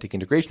the authentic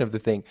integration of the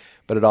thing,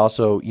 but it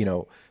also,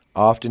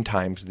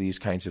 oftentimes these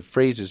kinds of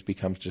phrases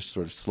become just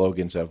sort of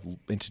slogans of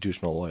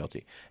institutional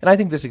loyalty. And I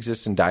think this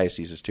exists in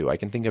dioceses too. I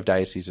can think of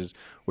dioceses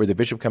where the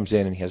bishop comes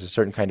in and he has a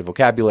certain kind of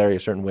vocabulary, a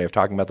certain way of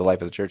talking about the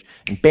life of the church,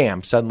 and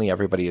bam, suddenly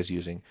everybody is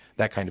using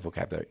that kind of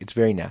vocabulary. It's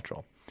very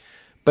natural.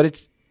 But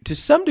it's, to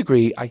some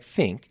degree, I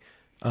think,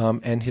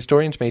 and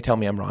historians may tell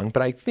me I'm wrong,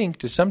 but I think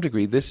to some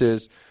degree this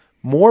is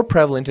more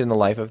prevalent in the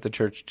life of the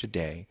church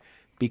today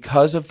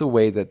because of the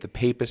way that the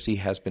papacy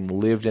has been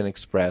lived and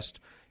expressed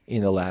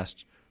in the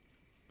last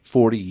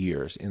 40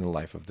 years in the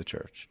life of the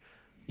church.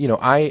 You know,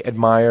 I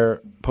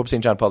admire Pope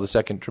St. John Paul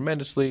II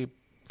tremendously.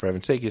 For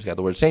heaven's sake, he's got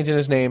the word saint in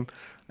his name.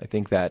 I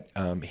think that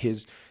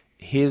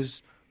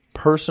his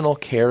personal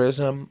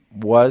charism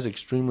was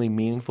extremely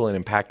meaningful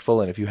and impactful.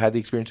 And if you had the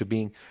experience of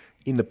being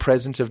in the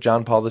presence of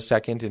John Paul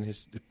II in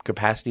his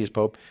capacity as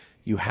Pope,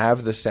 you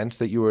have the sense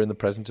that you were in the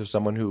presence of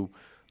someone who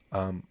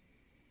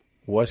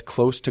was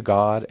close to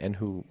God and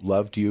who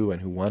loved you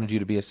and who wanted you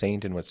to be a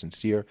saint and was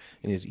sincere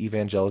in his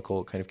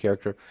evangelical kind of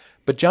character.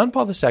 But John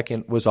Paul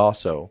II was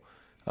also,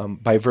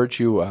 by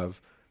virtue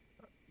of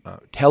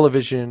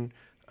television,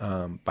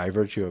 by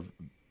virtue of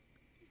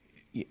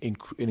an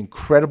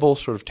incredible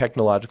sort of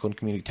technological and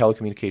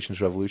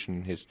telecommunications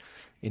revolution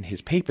in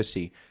his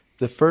papacy,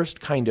 the first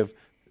kind of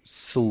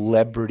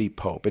celebrity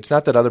pope. It's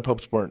not that other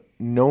popes weren't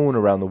known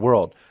around the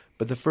world,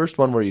 but the first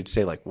one where you'd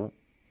say like, well,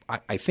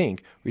 I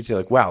think we'd say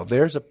like, wow,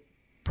 there's a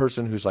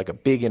person who's like a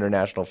big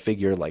international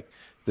figure like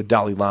the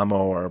Dalai Lama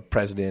or a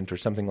president or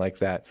something like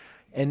that.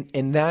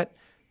 And that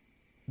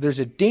there's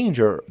a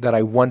danger that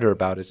I wonder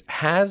about is,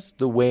 has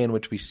the way in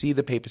which we see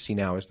the papacy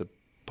now as the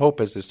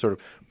Pope as this sort of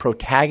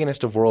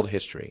protagonist of world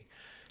history,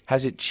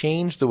 has it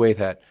changed the way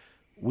that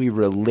we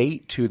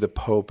relate to the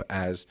Pope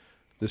as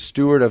the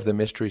steward of the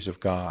mysteries of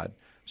God,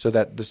 so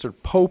that the sort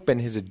of Pope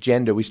and his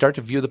agenda, we start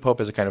to view the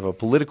Pope as a kind of a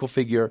political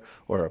figure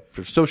or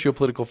a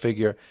socio-political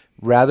figure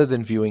rather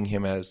than viewing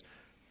him as,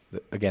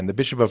 again, the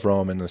Bishop of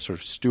Rome and the sort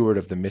of steward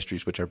of the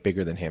mysteries which are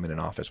bigger than him in an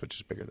office which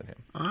is bigger than him?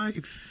 I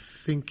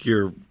think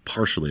you're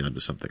partially onto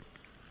something.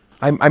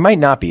 I might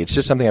not be. It's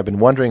just something I've been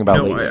wondering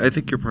about lately. I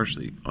think you're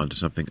partially onto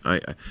something.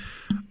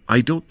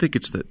 I don't think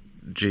it's that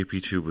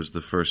JP2 was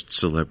the first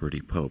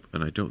celebrity pope,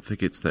 and I don't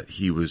think it's that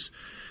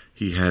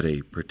he had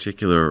a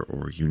particular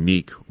or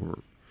unique or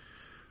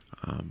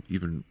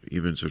even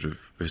sort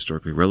of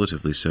historically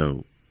relatively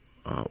so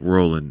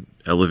role in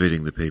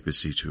elevating the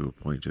papacy to a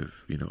point of,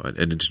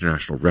 an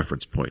international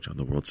reference point on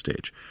the world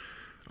stage.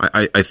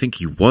 I think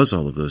he was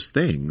all of those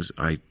things.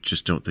 I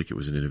just don't think it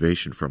was an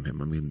innovation from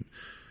him. I mean,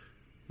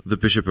 the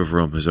Bishop of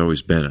Rome has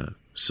always been a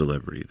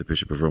celebrity. The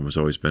Bishop of Rome has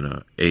always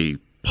been a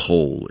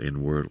pole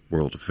in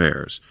world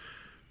affairs.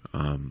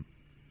 And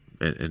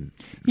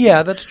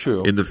yeah, that's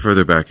true. In the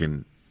further back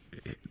in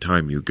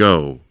time you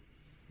go,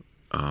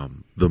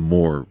 the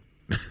more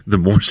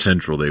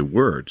central they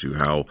were to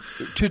how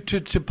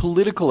to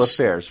political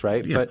affairs,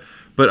 right? Yeah.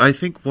 But I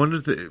think one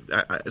of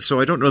the so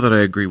I don't know that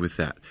I agree with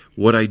that.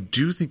 What I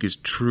do think is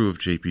true of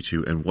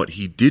JP2 and what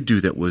he did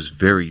do that was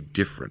very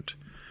different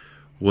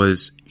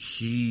was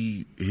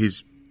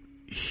his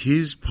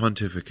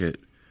pontificate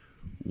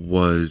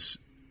was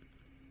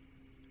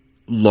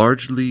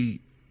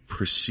largely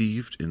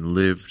perceived and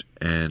lived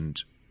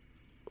and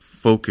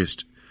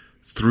focused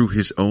through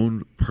his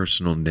own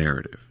personal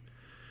narrative.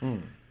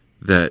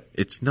 That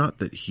it's not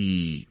that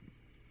he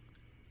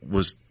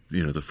was,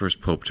 the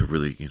first pope to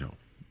really,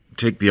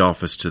 take the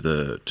office to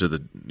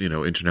the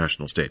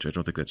international stage. I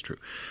don't think that's true.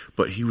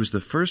 But he was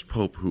the first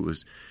pope who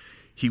was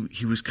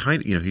he was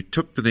kind of, he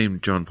took the name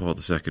John Paul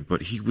II,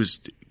 but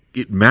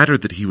it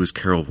mattered that he was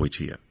Karol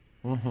Wojtyła.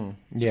 Mm-hmm.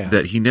 Yeah.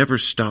 That he never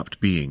stopped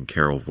being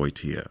Karol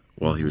Wojtyła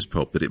while he was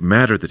pope, that it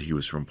mattered that he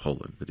was from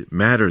Poland, that it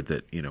mattered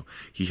that,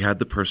 he had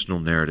the personal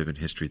narrative and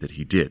history that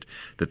he did,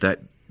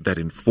 that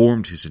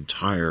informed his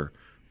entire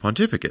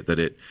pontificate, that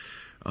it,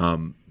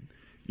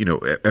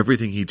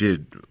 everything he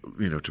did,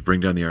 to bring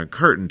down the Iron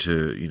Curtain,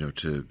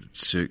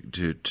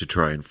 to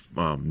try and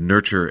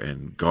nurture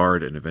and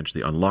guard and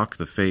eventually unlock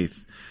the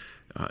faith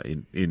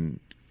in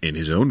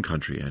his own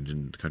country and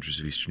in the countries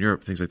of Eastern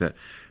Europe, things like that.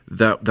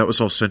 That was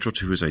all central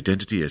to his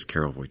identity as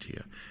Karol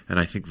Wojtyła, and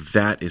I think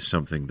that is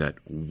something that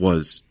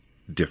was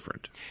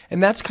different.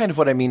 And that's kind of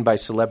what I mean by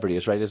celebrity,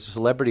 is right? As a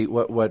celebrity,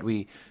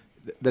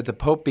 that the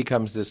Pope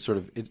becomes this sort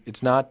of.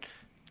 It's not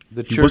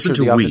the church. He wasn't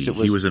or the a we. office,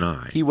 He was an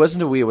I. He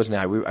wasn't a we. It was an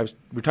I. We were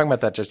talking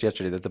about that just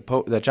yesterday.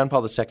 That John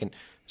Paul II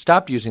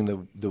stopped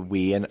using the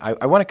we, and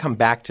I want to come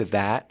back to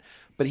that.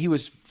 But he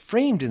was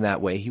framed in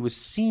that way. He was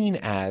seen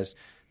as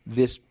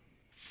this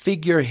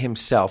figure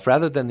himself,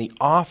 rather than the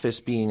office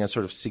being a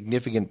sort of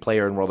significant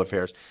player in world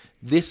affairs.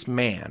 This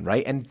man,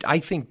 right? And I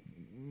think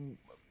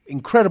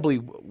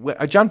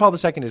John Paul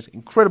II is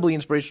incredibly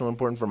inspirational and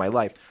important for my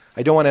life.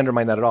 I don't want to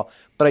undermine that at all.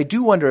 But I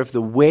do wonder if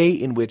the way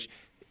in which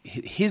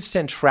his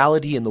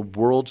centrality in the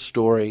world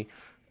story,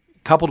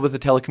 coupled with the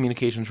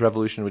telecommunications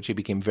revolution, in which he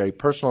became very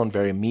personal and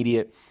very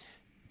immediate,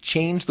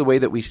 change the way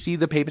that we see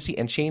the papacy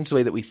and change the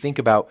way that we think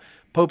about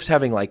popes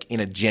having like an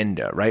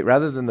agenda, right?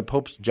 Rather than the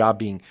pope's job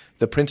being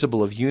the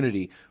principle of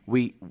unity,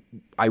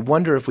 I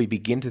wonder if we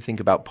begin to think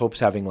about popes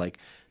having like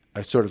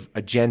a sort of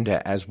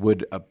agenda as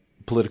would a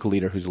political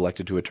leader who's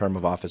elected to a term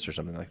of office or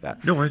something like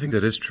that. No, I think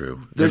that is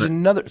true. There's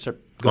another. Sorry,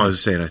 I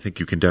was saying, I think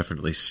you can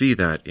definitely see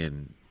that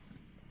in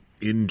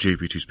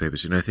JP2's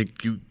papacy, and I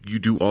think you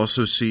do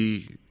also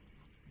see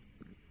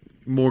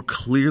more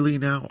clearly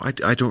now.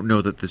 I don't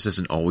know that this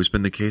hasn't always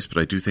been the case, but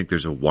I do think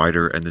there's a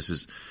wider, and this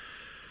is,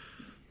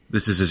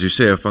 as you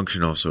say, a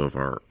function also of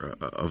our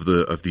of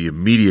the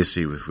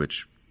immediacy with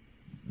which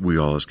we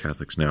all as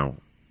Catholics now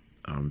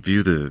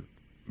view the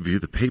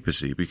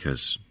papacy,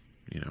 because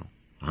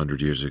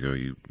 100 years ago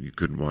you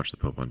couldn't watch the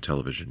Pope on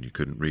television, you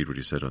couldn't read what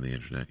he said on the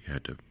internet, you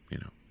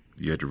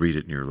had to read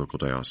it in your local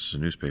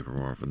diocesan newspaper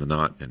more often than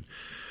not, and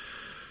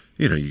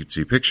you could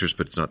see pictures,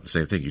 but it's not the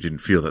same thing. You didn't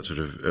feel that sort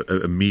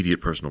of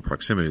immediate personal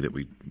proximity that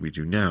we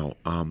do now.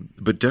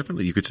 But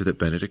definitely you could say that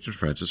Benedict and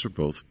Francis were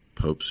both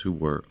popes who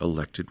were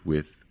elected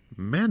with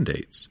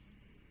mandates.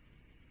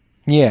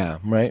 Yeah,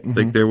 right. Mm-hmm.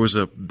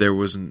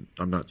 Like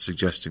I'm not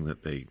suggesting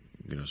that they,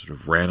 sort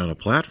of ran on a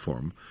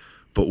platform,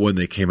 but when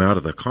they came out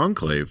of the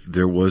conclave,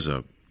 there was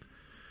a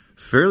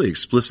fairly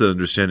explicit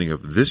understanding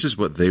of this is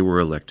what they were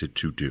elected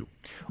to do.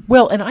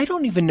 Well, and I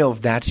don't even know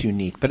if that's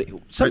unique, but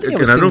something I was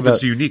thinking I don't know if about,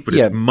 it's unique, but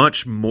it's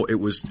much more.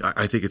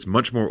 I think it's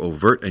much more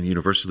overt and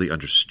universally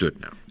understood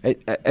now.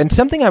 And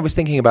something I was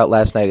thinking about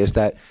last night is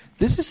that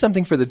this is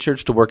something for the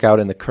Church to work out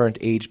in the current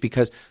age,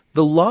 because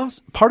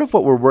part of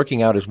what we're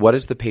working out is what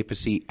is the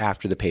papacy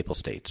after the Papal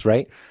States,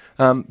 right?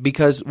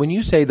 Because when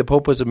you say the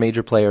Pope was a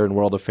major player in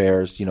world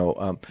affairs,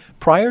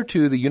 prior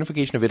to the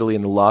unification of Italy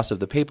and the loss of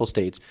the Papal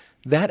States,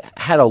 that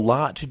had a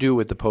lot to do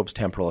with the Pope's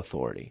temporal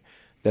authority.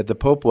 That the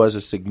Pope was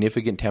a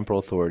significant temporal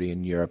authority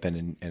in Europe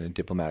and in a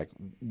diplomatic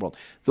world.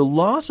 The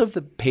loss of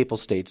the Papal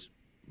States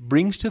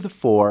brings to the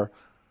fore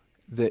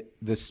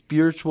the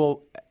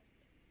spiritual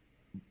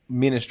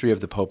ministry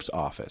of the Pope's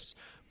office.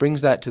 Brings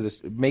that to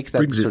this, makes that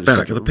brings sort it of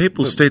back. The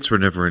Papal States were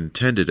never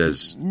intended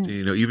as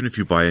even if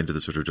you buy into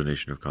the sort of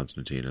donation of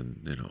Constantine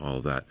and all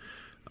of that.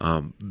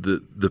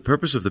 The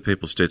purpose of the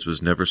Papal States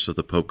was never so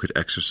the Pope could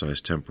exercise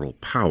temporal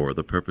power.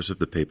 The purpose of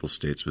the Papal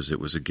States was it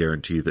was a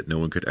guarantee that no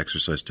one could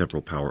exercise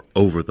temporal power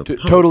over the Pope.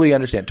 Totally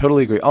understand.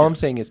 Totally agree. All I'm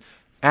saying is,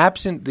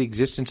 absent the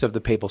existence of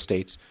the Papal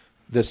States,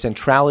 the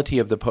centrality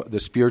of the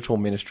spiritual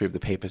ministry of the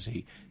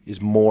papacy is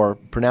more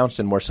pronounced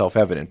and more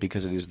self-evident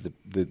because it is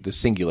the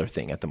singular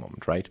thing at the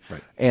moment, right?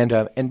 Right.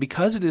 And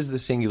because it is the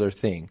singular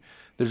thing,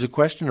 there's a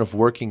question of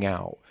working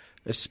out,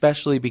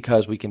 especially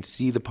because we can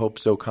see the Pope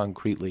so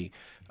concretely.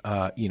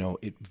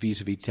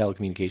 Vis-a-vis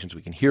telecommunications,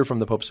 we can hear from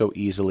the Pope so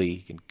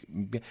easily.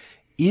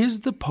 Is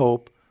the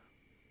Pope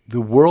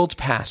the world's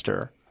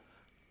pastor,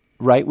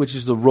 right, which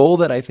is the role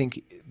that I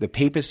think the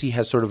papacy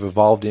has sort of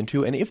evolved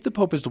into? And if the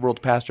Pope is the world's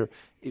pastor,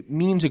 it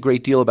means a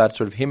great deal about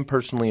sort of him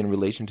personally in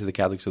relation to the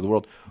Catholics of the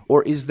world.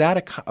 Or is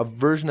that a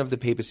version of the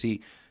papacy?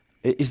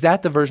 Is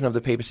that the version of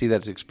the papacy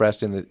that's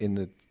expressed in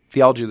the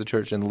theology of the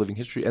Church and the living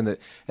history and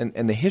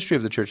the history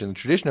of the Church and the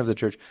tradition of the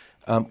Church?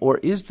 Or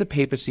is the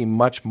papacy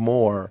much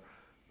more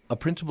a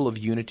principle of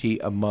unity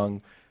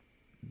among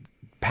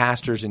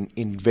pastors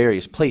in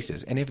various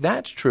places? And if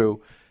that's true,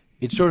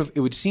 it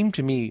would seem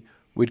to me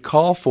would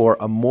call for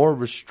a more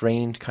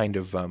restrained kind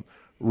of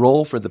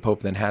role for the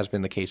Pope than has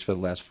been the case for the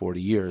last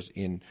 40 years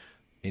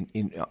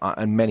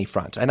on many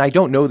fronts. And I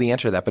don't know the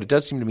answer to that, but it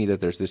does seem to me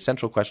that there's this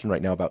central question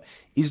right now about,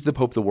 is the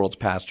Pope the world's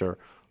pastor,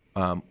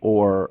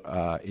 or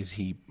is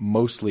he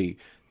mostly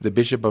the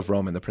Bishop of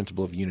Rome and the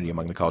principle of unity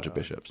among the College of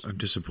Bishops? I'm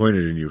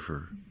disappointed in you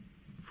for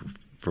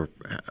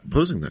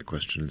posing that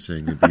question and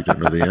saying you don't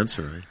know the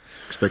answer.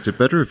 I expected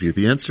better of you.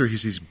 The answer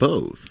is he's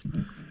both.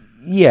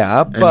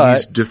 Yeah, but and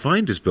he's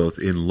defined as both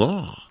in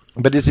law.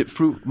 But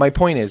my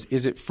point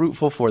is it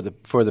fruitful for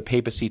the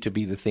papacy to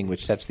be the thing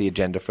which sets the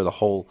agenda for the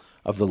whole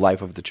of the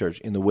life of the Church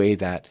in the way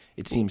that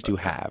it seems to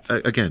have?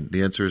 Again,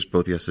 the answer is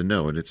both yes and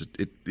no, and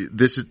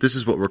this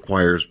is what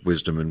requires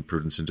wisdom and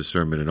prudence and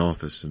discernment in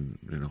office, and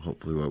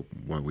hopefully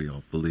why we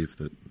all believe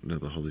that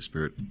the Holy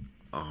Spirit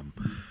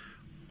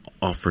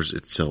offers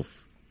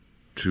itself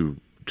to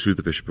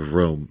the Bishop of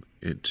Rome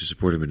to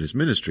support him in his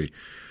ministry.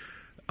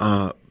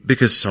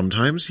 Because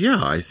sometimes,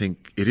 I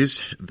think it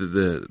is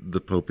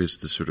the Pope is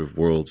the sort of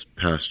world's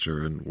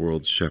pastor and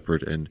world's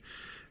shepherd and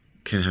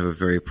can have a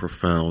very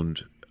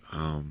profound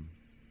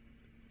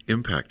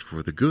impact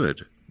for the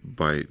good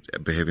by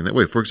behaving that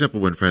way. For example,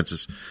 when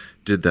Francis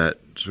did that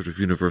sort of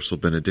universal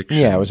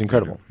benediction, it was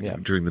incredible.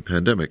 During the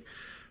pandemic,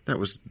 that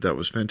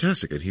was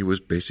fantastic, and he was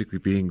basically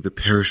being the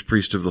parish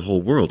priest of the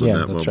whole world in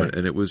that moment, right.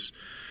 And it was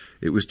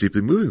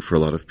deeply moving for a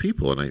lot of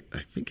people, and I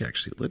think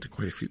actually it led to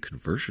quite a few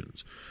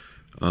conversions.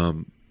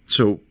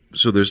 So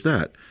there's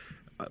that.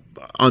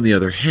 On the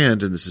other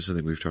hand, and this is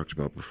something we've talked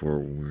about before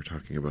when we were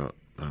talking about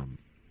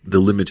the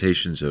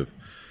limitations of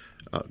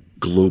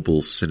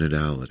global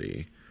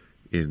synodality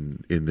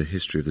in the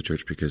history of the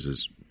Church,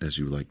 because as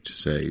you like to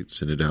say,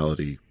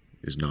 synodality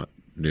is not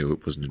new.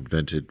 It wasn't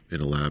invented in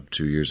a lab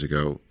 2 years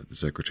ago at the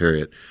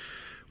Secretariat.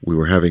 We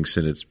were having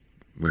synods.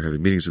 We were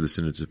having meetings of the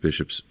synods of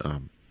bishops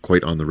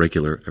quite on the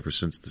regular ever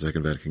since the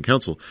Second Vatican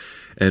Council.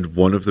 And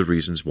one of the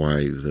reasons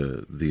why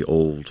the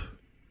old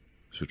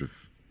sort of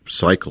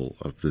cycle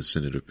of the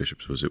Synod of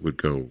Bishops was it would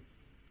go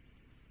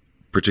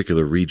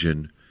particular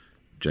region,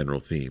 general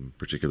theme,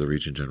 particular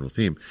region, general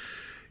theme,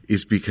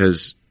 is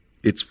because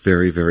it's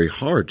very, very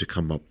hard to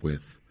come up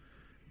with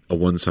a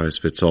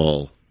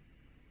one-size-fits-all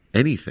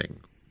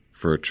anything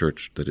for a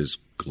church that is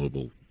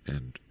global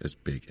and as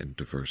big and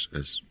diverse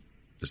as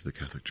the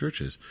Catholic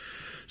Church is.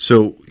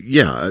 So,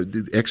 yeah,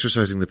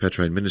 exercising the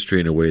Petrine ministry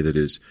in a way that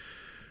is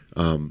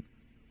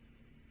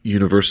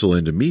universal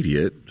and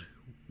immediate,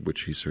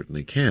 which he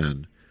certainly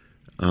can,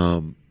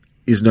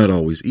 is not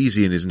always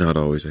easy and is not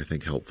always, I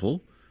think,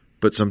 helpful,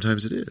 but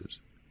sometimes it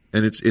is.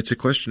 And it's a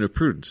question of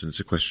prudence, and it's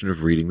a question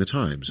of reading the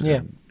times.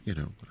 Yeah.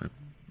 And,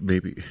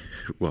 maybe,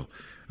 well,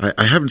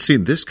 I haven't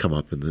seen this come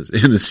up in the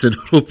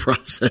synodal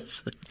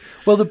process.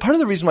 Well, the part of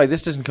the reason why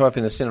this doesn't come up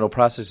in the synodal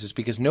process is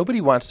because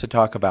nobody wants to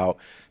talk about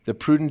the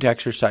prudent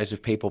exercise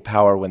of papal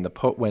power when the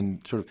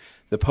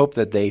Pope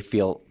that they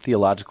feel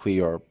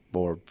theologically or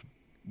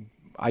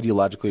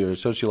ideologically or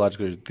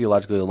sociologically or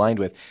theologically aligned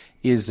with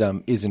is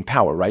in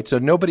power, right? So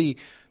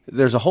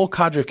there's a whole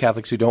cadre of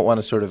Catholics who don't want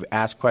to sort of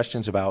ask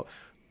questions about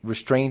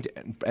restraint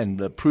and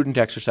the prudent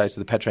exercise of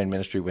the Petrine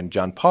ministry when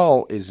John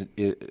Paul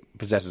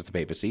possesses the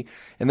papacy.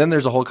 And then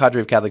there's a whole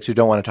cadre of Catholics who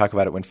don't want to talk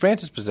about it when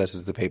Francis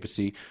possesses the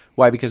papacy.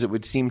 Why? Because it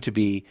would seem to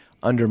be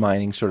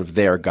undermining sort of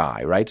their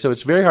guy, right? So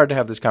it's very hard to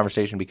have this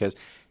conversation because,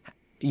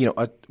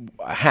 a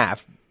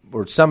half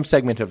or some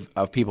segment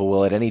of people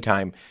will at any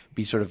time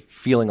be sort of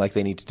feeling like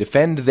they need to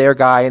defend their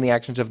guy and the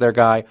actions of their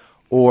guy,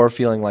 or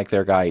feeling like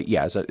their guy,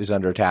 is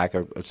under attack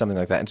or something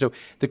like that. And so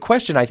the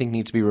question, I think,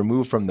 needs to be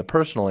removed from the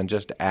personal and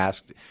just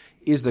asked,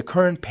 is the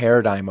current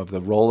paradigm of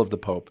the role of the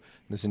Pope,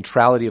 the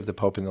centrality of the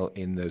Pope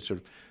in the sort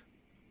of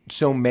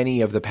so many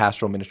of the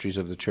pastoral ministries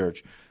of the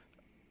Church,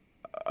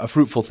 a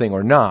fruitful thing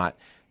or not?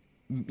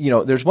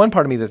 There's one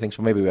part of me that thinks,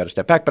 well, maybe we ought to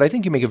step back. But I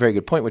think you make a very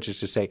good point, which is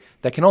to say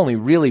that can only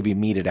really be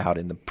meted out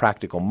in the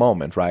practical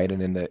moment, right?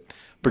 And in the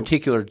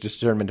particular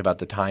discernment about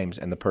the times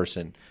and the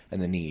person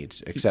and the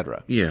needs, et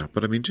cetera. Yeah,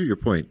 but I mean, to your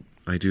point,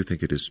 I do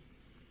think it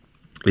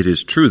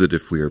is true that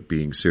if we are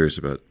being serious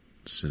about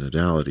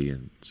synodality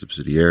and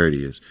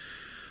subsidiarity as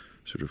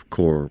sort of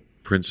core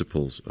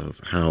principles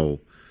of how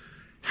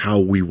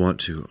we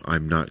want to,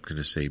 I'm not going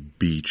to say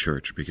be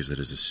church because it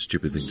is a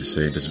stupid thing to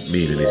say. It doesn't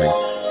mean anything.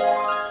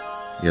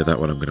 Yeah,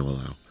 that one I'm going to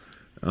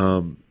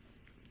allow.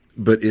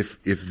 But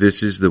if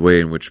this is the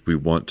way in which we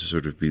want to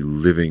sort of be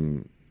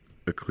living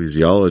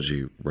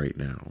ecclesiology right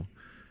now,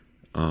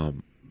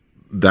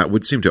 that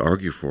would seem to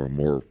argue for a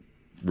more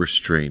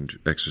restrained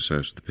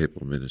exercise of the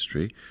papal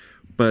ministry.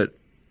 But,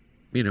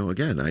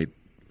 again,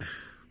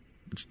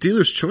 it's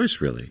dealer's choice,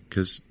 really,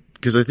 because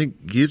I think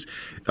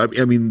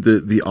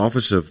the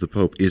office of the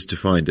Pope is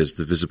defined as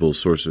the visible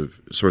source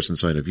and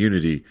sign of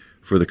unity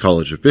for the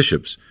College of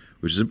Bishops,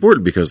 which is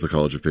important because the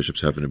College of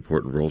Bishops have an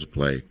important role to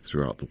play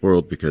throughout the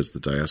world because the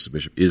diocesan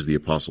bishop is the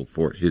apostle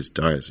for his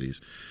diocese.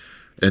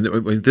 And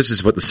this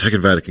is what the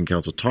Second Vatican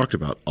Council talked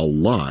about a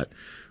lot,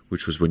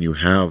 which was when you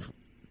have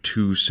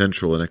too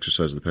central an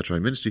exercise of the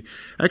Petrine ministry.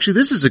 Actually,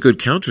 this is a good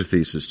counter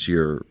thesis to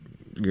your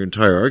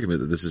entire argument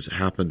that this has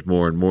happened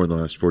more and more in the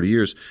last 40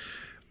 years.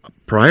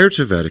 Prior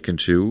to Vatican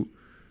II,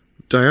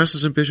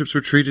 diocesan bishops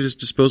were treated as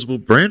disposable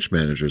branch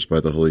managers by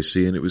the Holy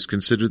See, and it was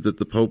considered that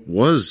the Pope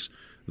was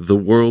the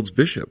world's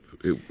bishop.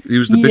 He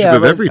was the bishop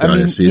of every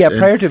diocese.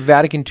 Prior to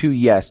Vatican II,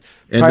 yes.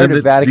 And prior then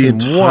to Vatican the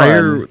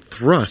entire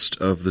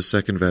thrust of the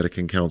Second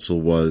Vatican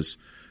Council was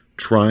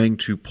trying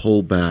to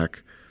pull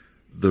back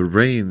the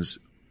reins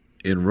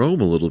in Rome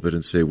a little bit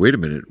and say, wait a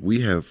minute,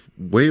 we have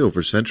way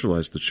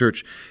over-centralized the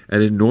church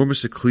at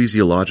enormous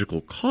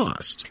ecclesiological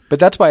cost. But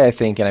that's why I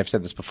think, and I've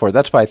said this before,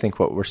 that's why I think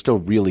what we're still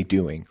really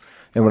doing,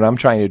 and what I'm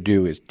trying to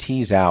do is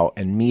tease out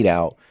and mete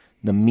out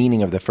the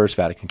meaning of the First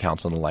Vatican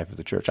Council in the life of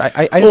the Church.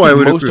 I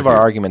think most of our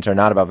arguments are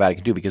not about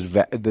Vatican II because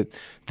the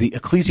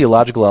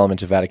ecclesiological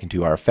elements of Vatican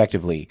II are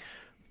effectively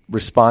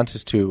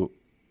responses to,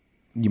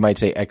 you might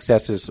say,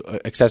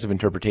 excessive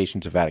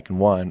interpretations of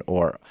Vatican I,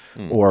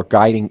 or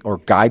guiding or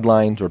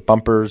guidelines or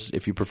bumpers,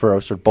 if you prefer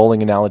a sort of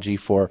bowling analogy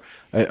for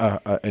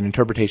an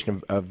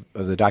interpretation of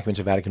the documents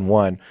of Vatican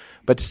I.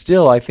 But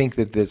still, I think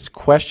that this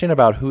question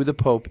about who the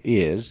Pope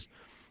is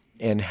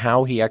and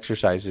how he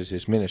exercises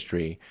his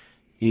ministry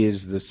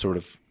is the sort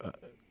of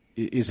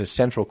is a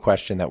central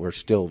question that we're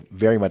still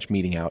very much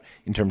meeting out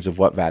in terms of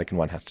what Vatican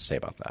I has to say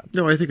about that.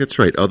 No, I think that's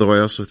right. Although I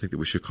also think that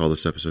we should call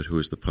this episode "Who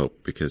is the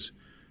Pope?" because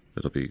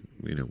that'll be,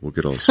 we'll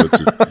get all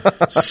sorts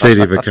of sede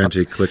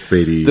vacante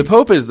clickbaity. The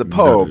Pope is the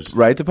Pope, numbers.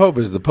 Right? The Pope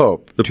is the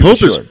Pope. The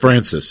Pope is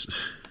Francis.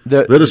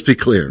 Let us be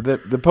clear.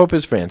 The Pope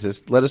is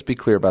Francis. Let us be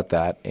clear about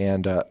that,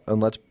 and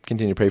let's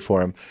continue to pray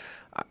for him.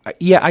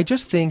 I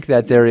just think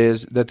that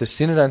that the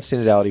Synod on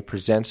Synodality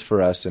presents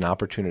for us an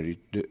opportunity.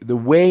 The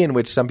way in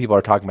which some people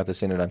are talking about the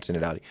Synod on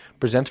Synodality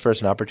presents for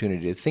us an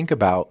opportunity to think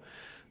about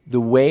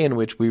the way in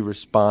which we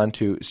respond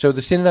to. So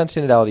the Synod on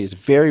Synodality is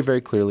very,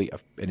 very clearly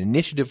an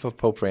initiative of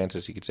Pope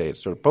Francis. You could say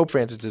it's sort of Pope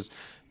Francis's.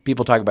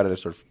 People talk about it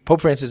as sort of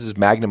Pope Francis's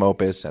magnum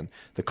opus and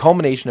the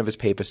culmination of his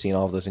papacy and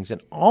all of those things.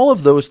 And all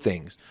of those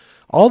things,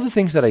 all the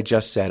things that I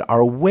just said, are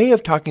a way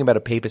of talking about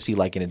a papacy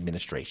like an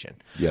administration.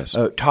 Yes.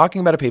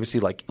 Talking about a papacy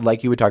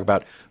like you would talk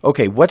about,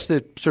 okay, what's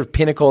the sort of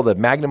pinnacle, the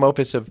magnum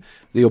opus of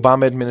the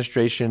Obama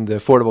administration, the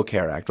Affordable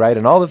Care Act, right?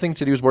 And all the things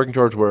that he was working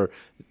towards were,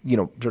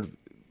 sort of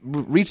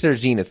reach their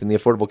zenith in the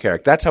Affordable Care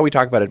Act. That's how we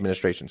talk about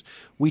administrations.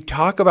 We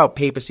talk about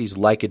papacies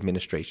like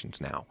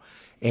administrations now.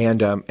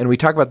 And we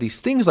talk about these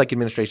things like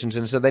administrations,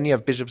 and so then you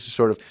have bishops who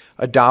sort of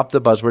adopt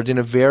the buzzwords in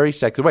a very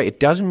secular way. It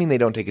doesn't mean they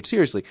don't take it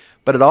seriously,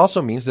 but it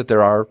also means that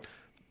there are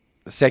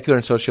secular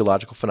and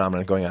sociological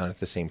phenomena going on at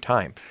the same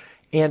time.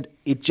 And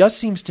it just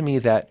seems to me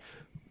that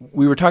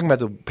we were talking about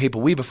the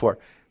papal we before.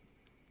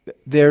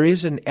 There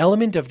is an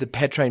element of the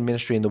Petrine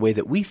ministry in the way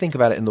that we think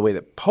about it and the way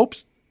that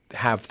popes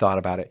have thought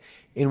about it,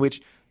 in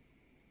which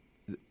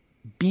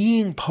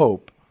being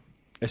pope,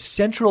 a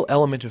central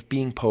element of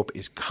being pope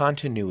is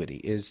continuity,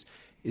 is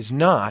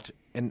not,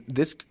 and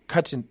this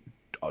cuts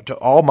into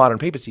all modern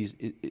papacies,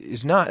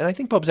 is not, and I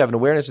think popes have an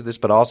awareness of this,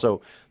 but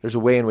also there's a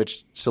way in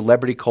which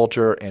celebrity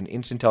culture and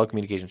instant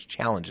telecommunications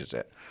challenges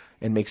it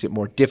and makes it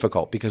more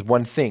difficult because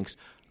one thinks,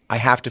 I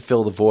have to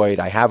fill the void,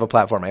 I have a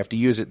platform, I have to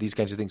use it, these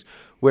kinds of things.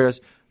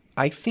 Whereas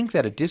I think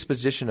that a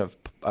disposition of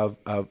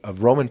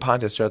Roman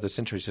pontiffs throughout the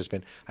centuries has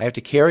been, I have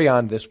to carry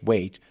on this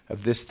weight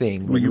of this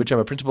thing, which I'm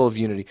a principle of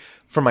unity,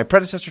 from my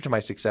predecessor to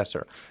my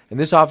successor. And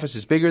this office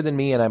is bigger than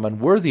me, and I'm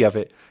unworthy of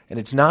it, and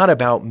it's not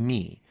about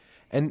me.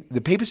 And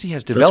the papacy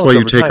has developed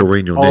over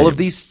time all of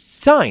these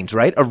signs,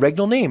 right? A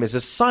regnal name is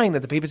a sign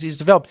that the papacy has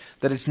developed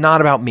that it's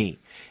not about me.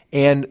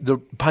 And the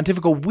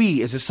pontifical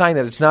we is a sign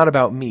that it's not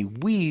about me.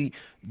 We,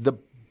 the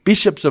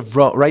bishops of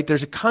Rome, right?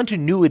 There's a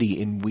continuity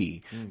in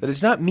we, that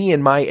it's not me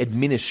and my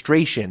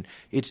administration.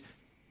 It's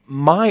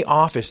my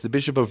office, the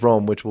Bishop of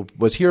Rome, which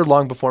was here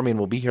long before me and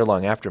will be here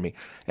long after me.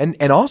 And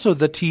also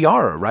the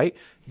tiara, right?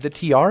 The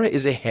tiara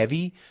is a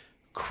heavy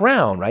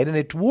crown, right? And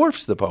it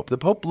dwarfs the Pope.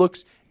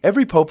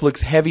 Every pope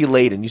looks heavy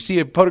laden. You see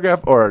a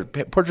photograph or a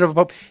portrait of a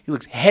pope, he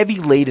looks heavy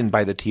laden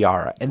by the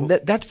tiara. And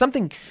that's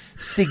something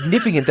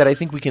significant that I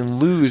think we can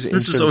lose.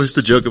 This is always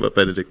the joke about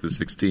Benedict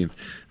XVI,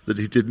 is that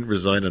he didn't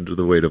resign under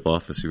the weight of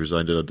office. He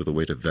resigned it under the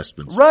weight of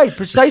vestments. Right,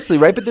 precisely,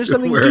 right? But there's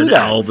something to that. Wear an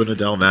alb and a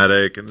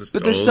dalmatic.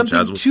 But there's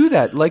something to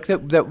that, like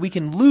that we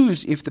can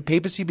lose if the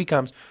papacy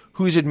becomes,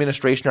 whose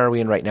administration are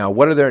we in right now?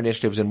 What are their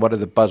initiatives and what are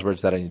the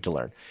buzzwords that I need to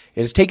learn?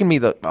 It has taken me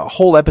a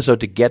whole episode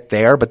to get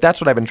there, but that's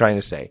what I've been trying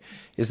to say,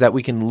 is that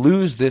we can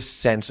lose this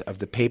sense of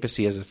the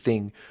papacy as a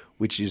thing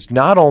which is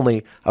not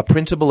only a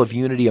principle of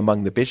unity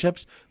among the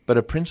bishops, but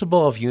a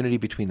principle of unity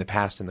between the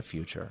past and the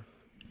future.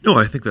 No,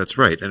 I think that's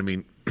right. And I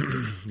mean,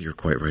 you're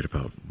quite right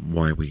about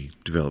why we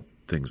develop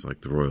things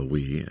like the royal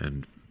we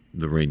and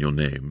the regnal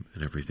name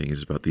and everything. It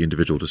is about the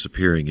individual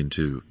disappearing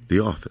into the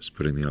office,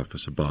 putting the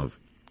office above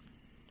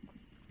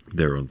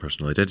their own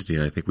personal identity.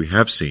 And I think we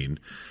have seen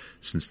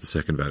since the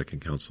Second Vatican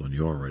Council, and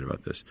you are right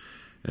about this,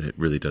 and it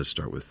really does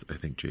start with, I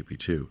think,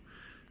 JP2,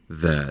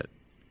 that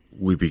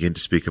we begin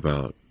to speak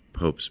about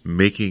popes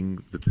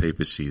making the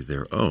papacy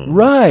their own.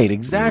 Right,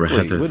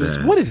 exactly.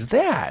 What is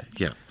that?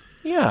 Yeah.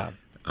 Yeah.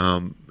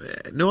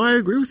 No, I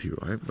agree with you.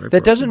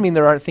 That doesn't mean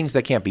there aren't things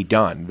that can't be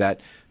done,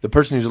 that the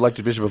person who's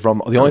elected Bishop of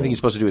Rome, the only thing he's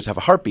supposed to do is have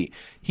a heartbeat.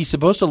 He's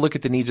supposed to look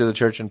at the needs of the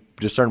church and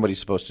discern what he's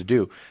supposed to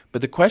do.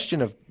 But the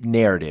question of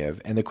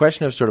narrative and the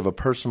question of sort of a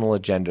personal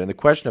agenda and the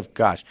question of,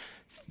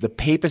 the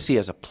papacy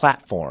as a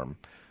platform,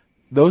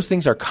 those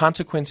things are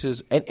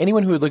consequences. And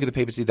anyone who would look at the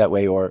papacy that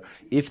way, or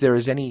if there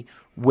is any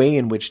way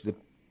in which the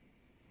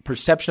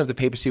perception of the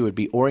papacy would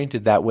be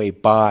oriented that way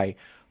by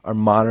our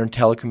modern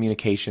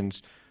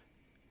telecommunications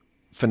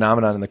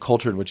phenomenon and the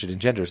culture in which it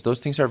engenders, those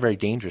things are very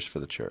dangerous for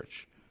the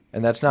church.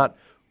 And that's not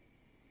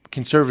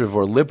conservative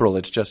or liberal.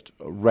 It's just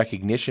a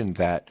recognition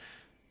that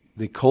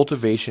the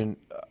cultivation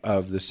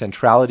of the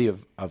centrality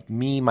of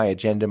me, my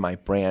agenda, my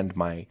brand,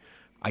 my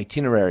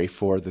itinerary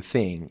for the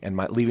thing, and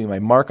leaving my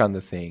mark on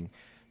the thing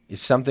is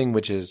something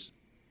which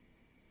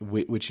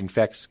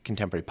infects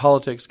contemporary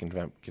politics,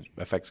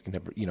 infects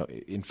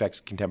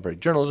contemporary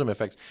journalism,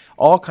 affects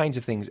all kinds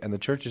of things, and the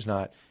church is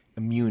not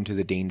immune to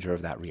the danger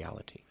of that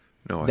reality.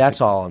 No, that's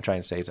all I'm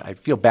trying to say. I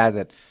feel bad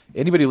that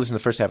anybody who listens to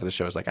the first half of the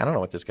show is like, I don't know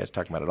what this guy's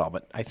talking about at all,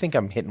 but I think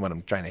I'm hitting what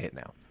I'm trying to hit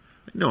now.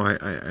 No,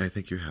 I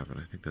think you haven't.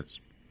 I think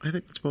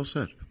that's well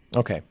said.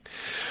 Okay.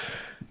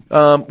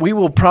 We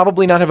will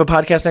probably not have a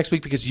podcast next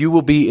week because you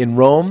will be in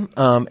Rome.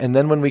 And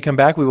then when we come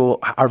back,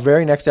 our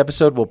very next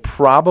episode will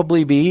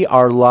probably be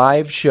our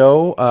live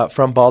show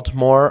from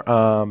Baltimore.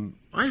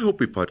 I hope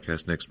we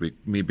podcast next week,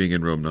 me being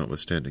in Rome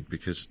notwithstanding,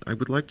 because I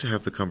would like to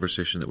have the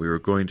conversation that we were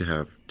going to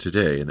have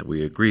today and that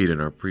we agreed in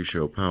our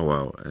pre-show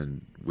powwow,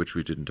 and which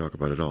we didn't talk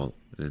about at all.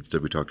 And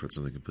instead we talked about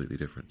something completely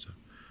different. So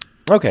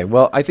Okay,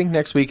 well, I think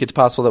next week it's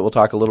possible that we'll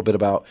talk a little bit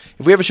about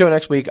if we have a show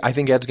next week. I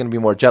think Ed's going to be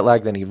more jet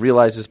lagged than he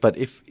realizes. But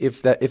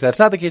if that's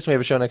not the case, when we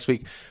have a show next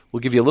week, we'll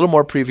give you a little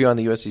more preview on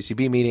the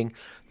USCCB meeting,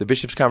 the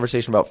bishop's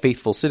conversation about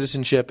faithful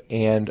citizenship,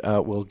 and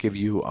we'll give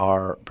you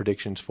our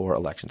predictions for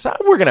elections.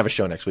 We're going to have a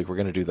show next week. We're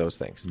going to do those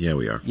things. Yeah,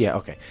 we are. Yeah,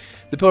 okay.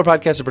 The Pillar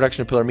Podcast is a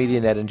production of Pillar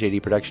Media, Ned and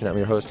JD Production. I'm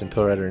your host and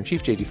Pillar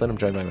Editor-in-Chief, JD Flynn. I'm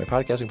joined by my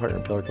podcasting partner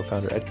and Pillar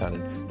co-founder, Ed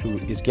Conan, who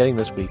is getting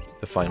this week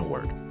the final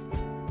word.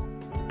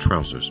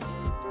 Trousers.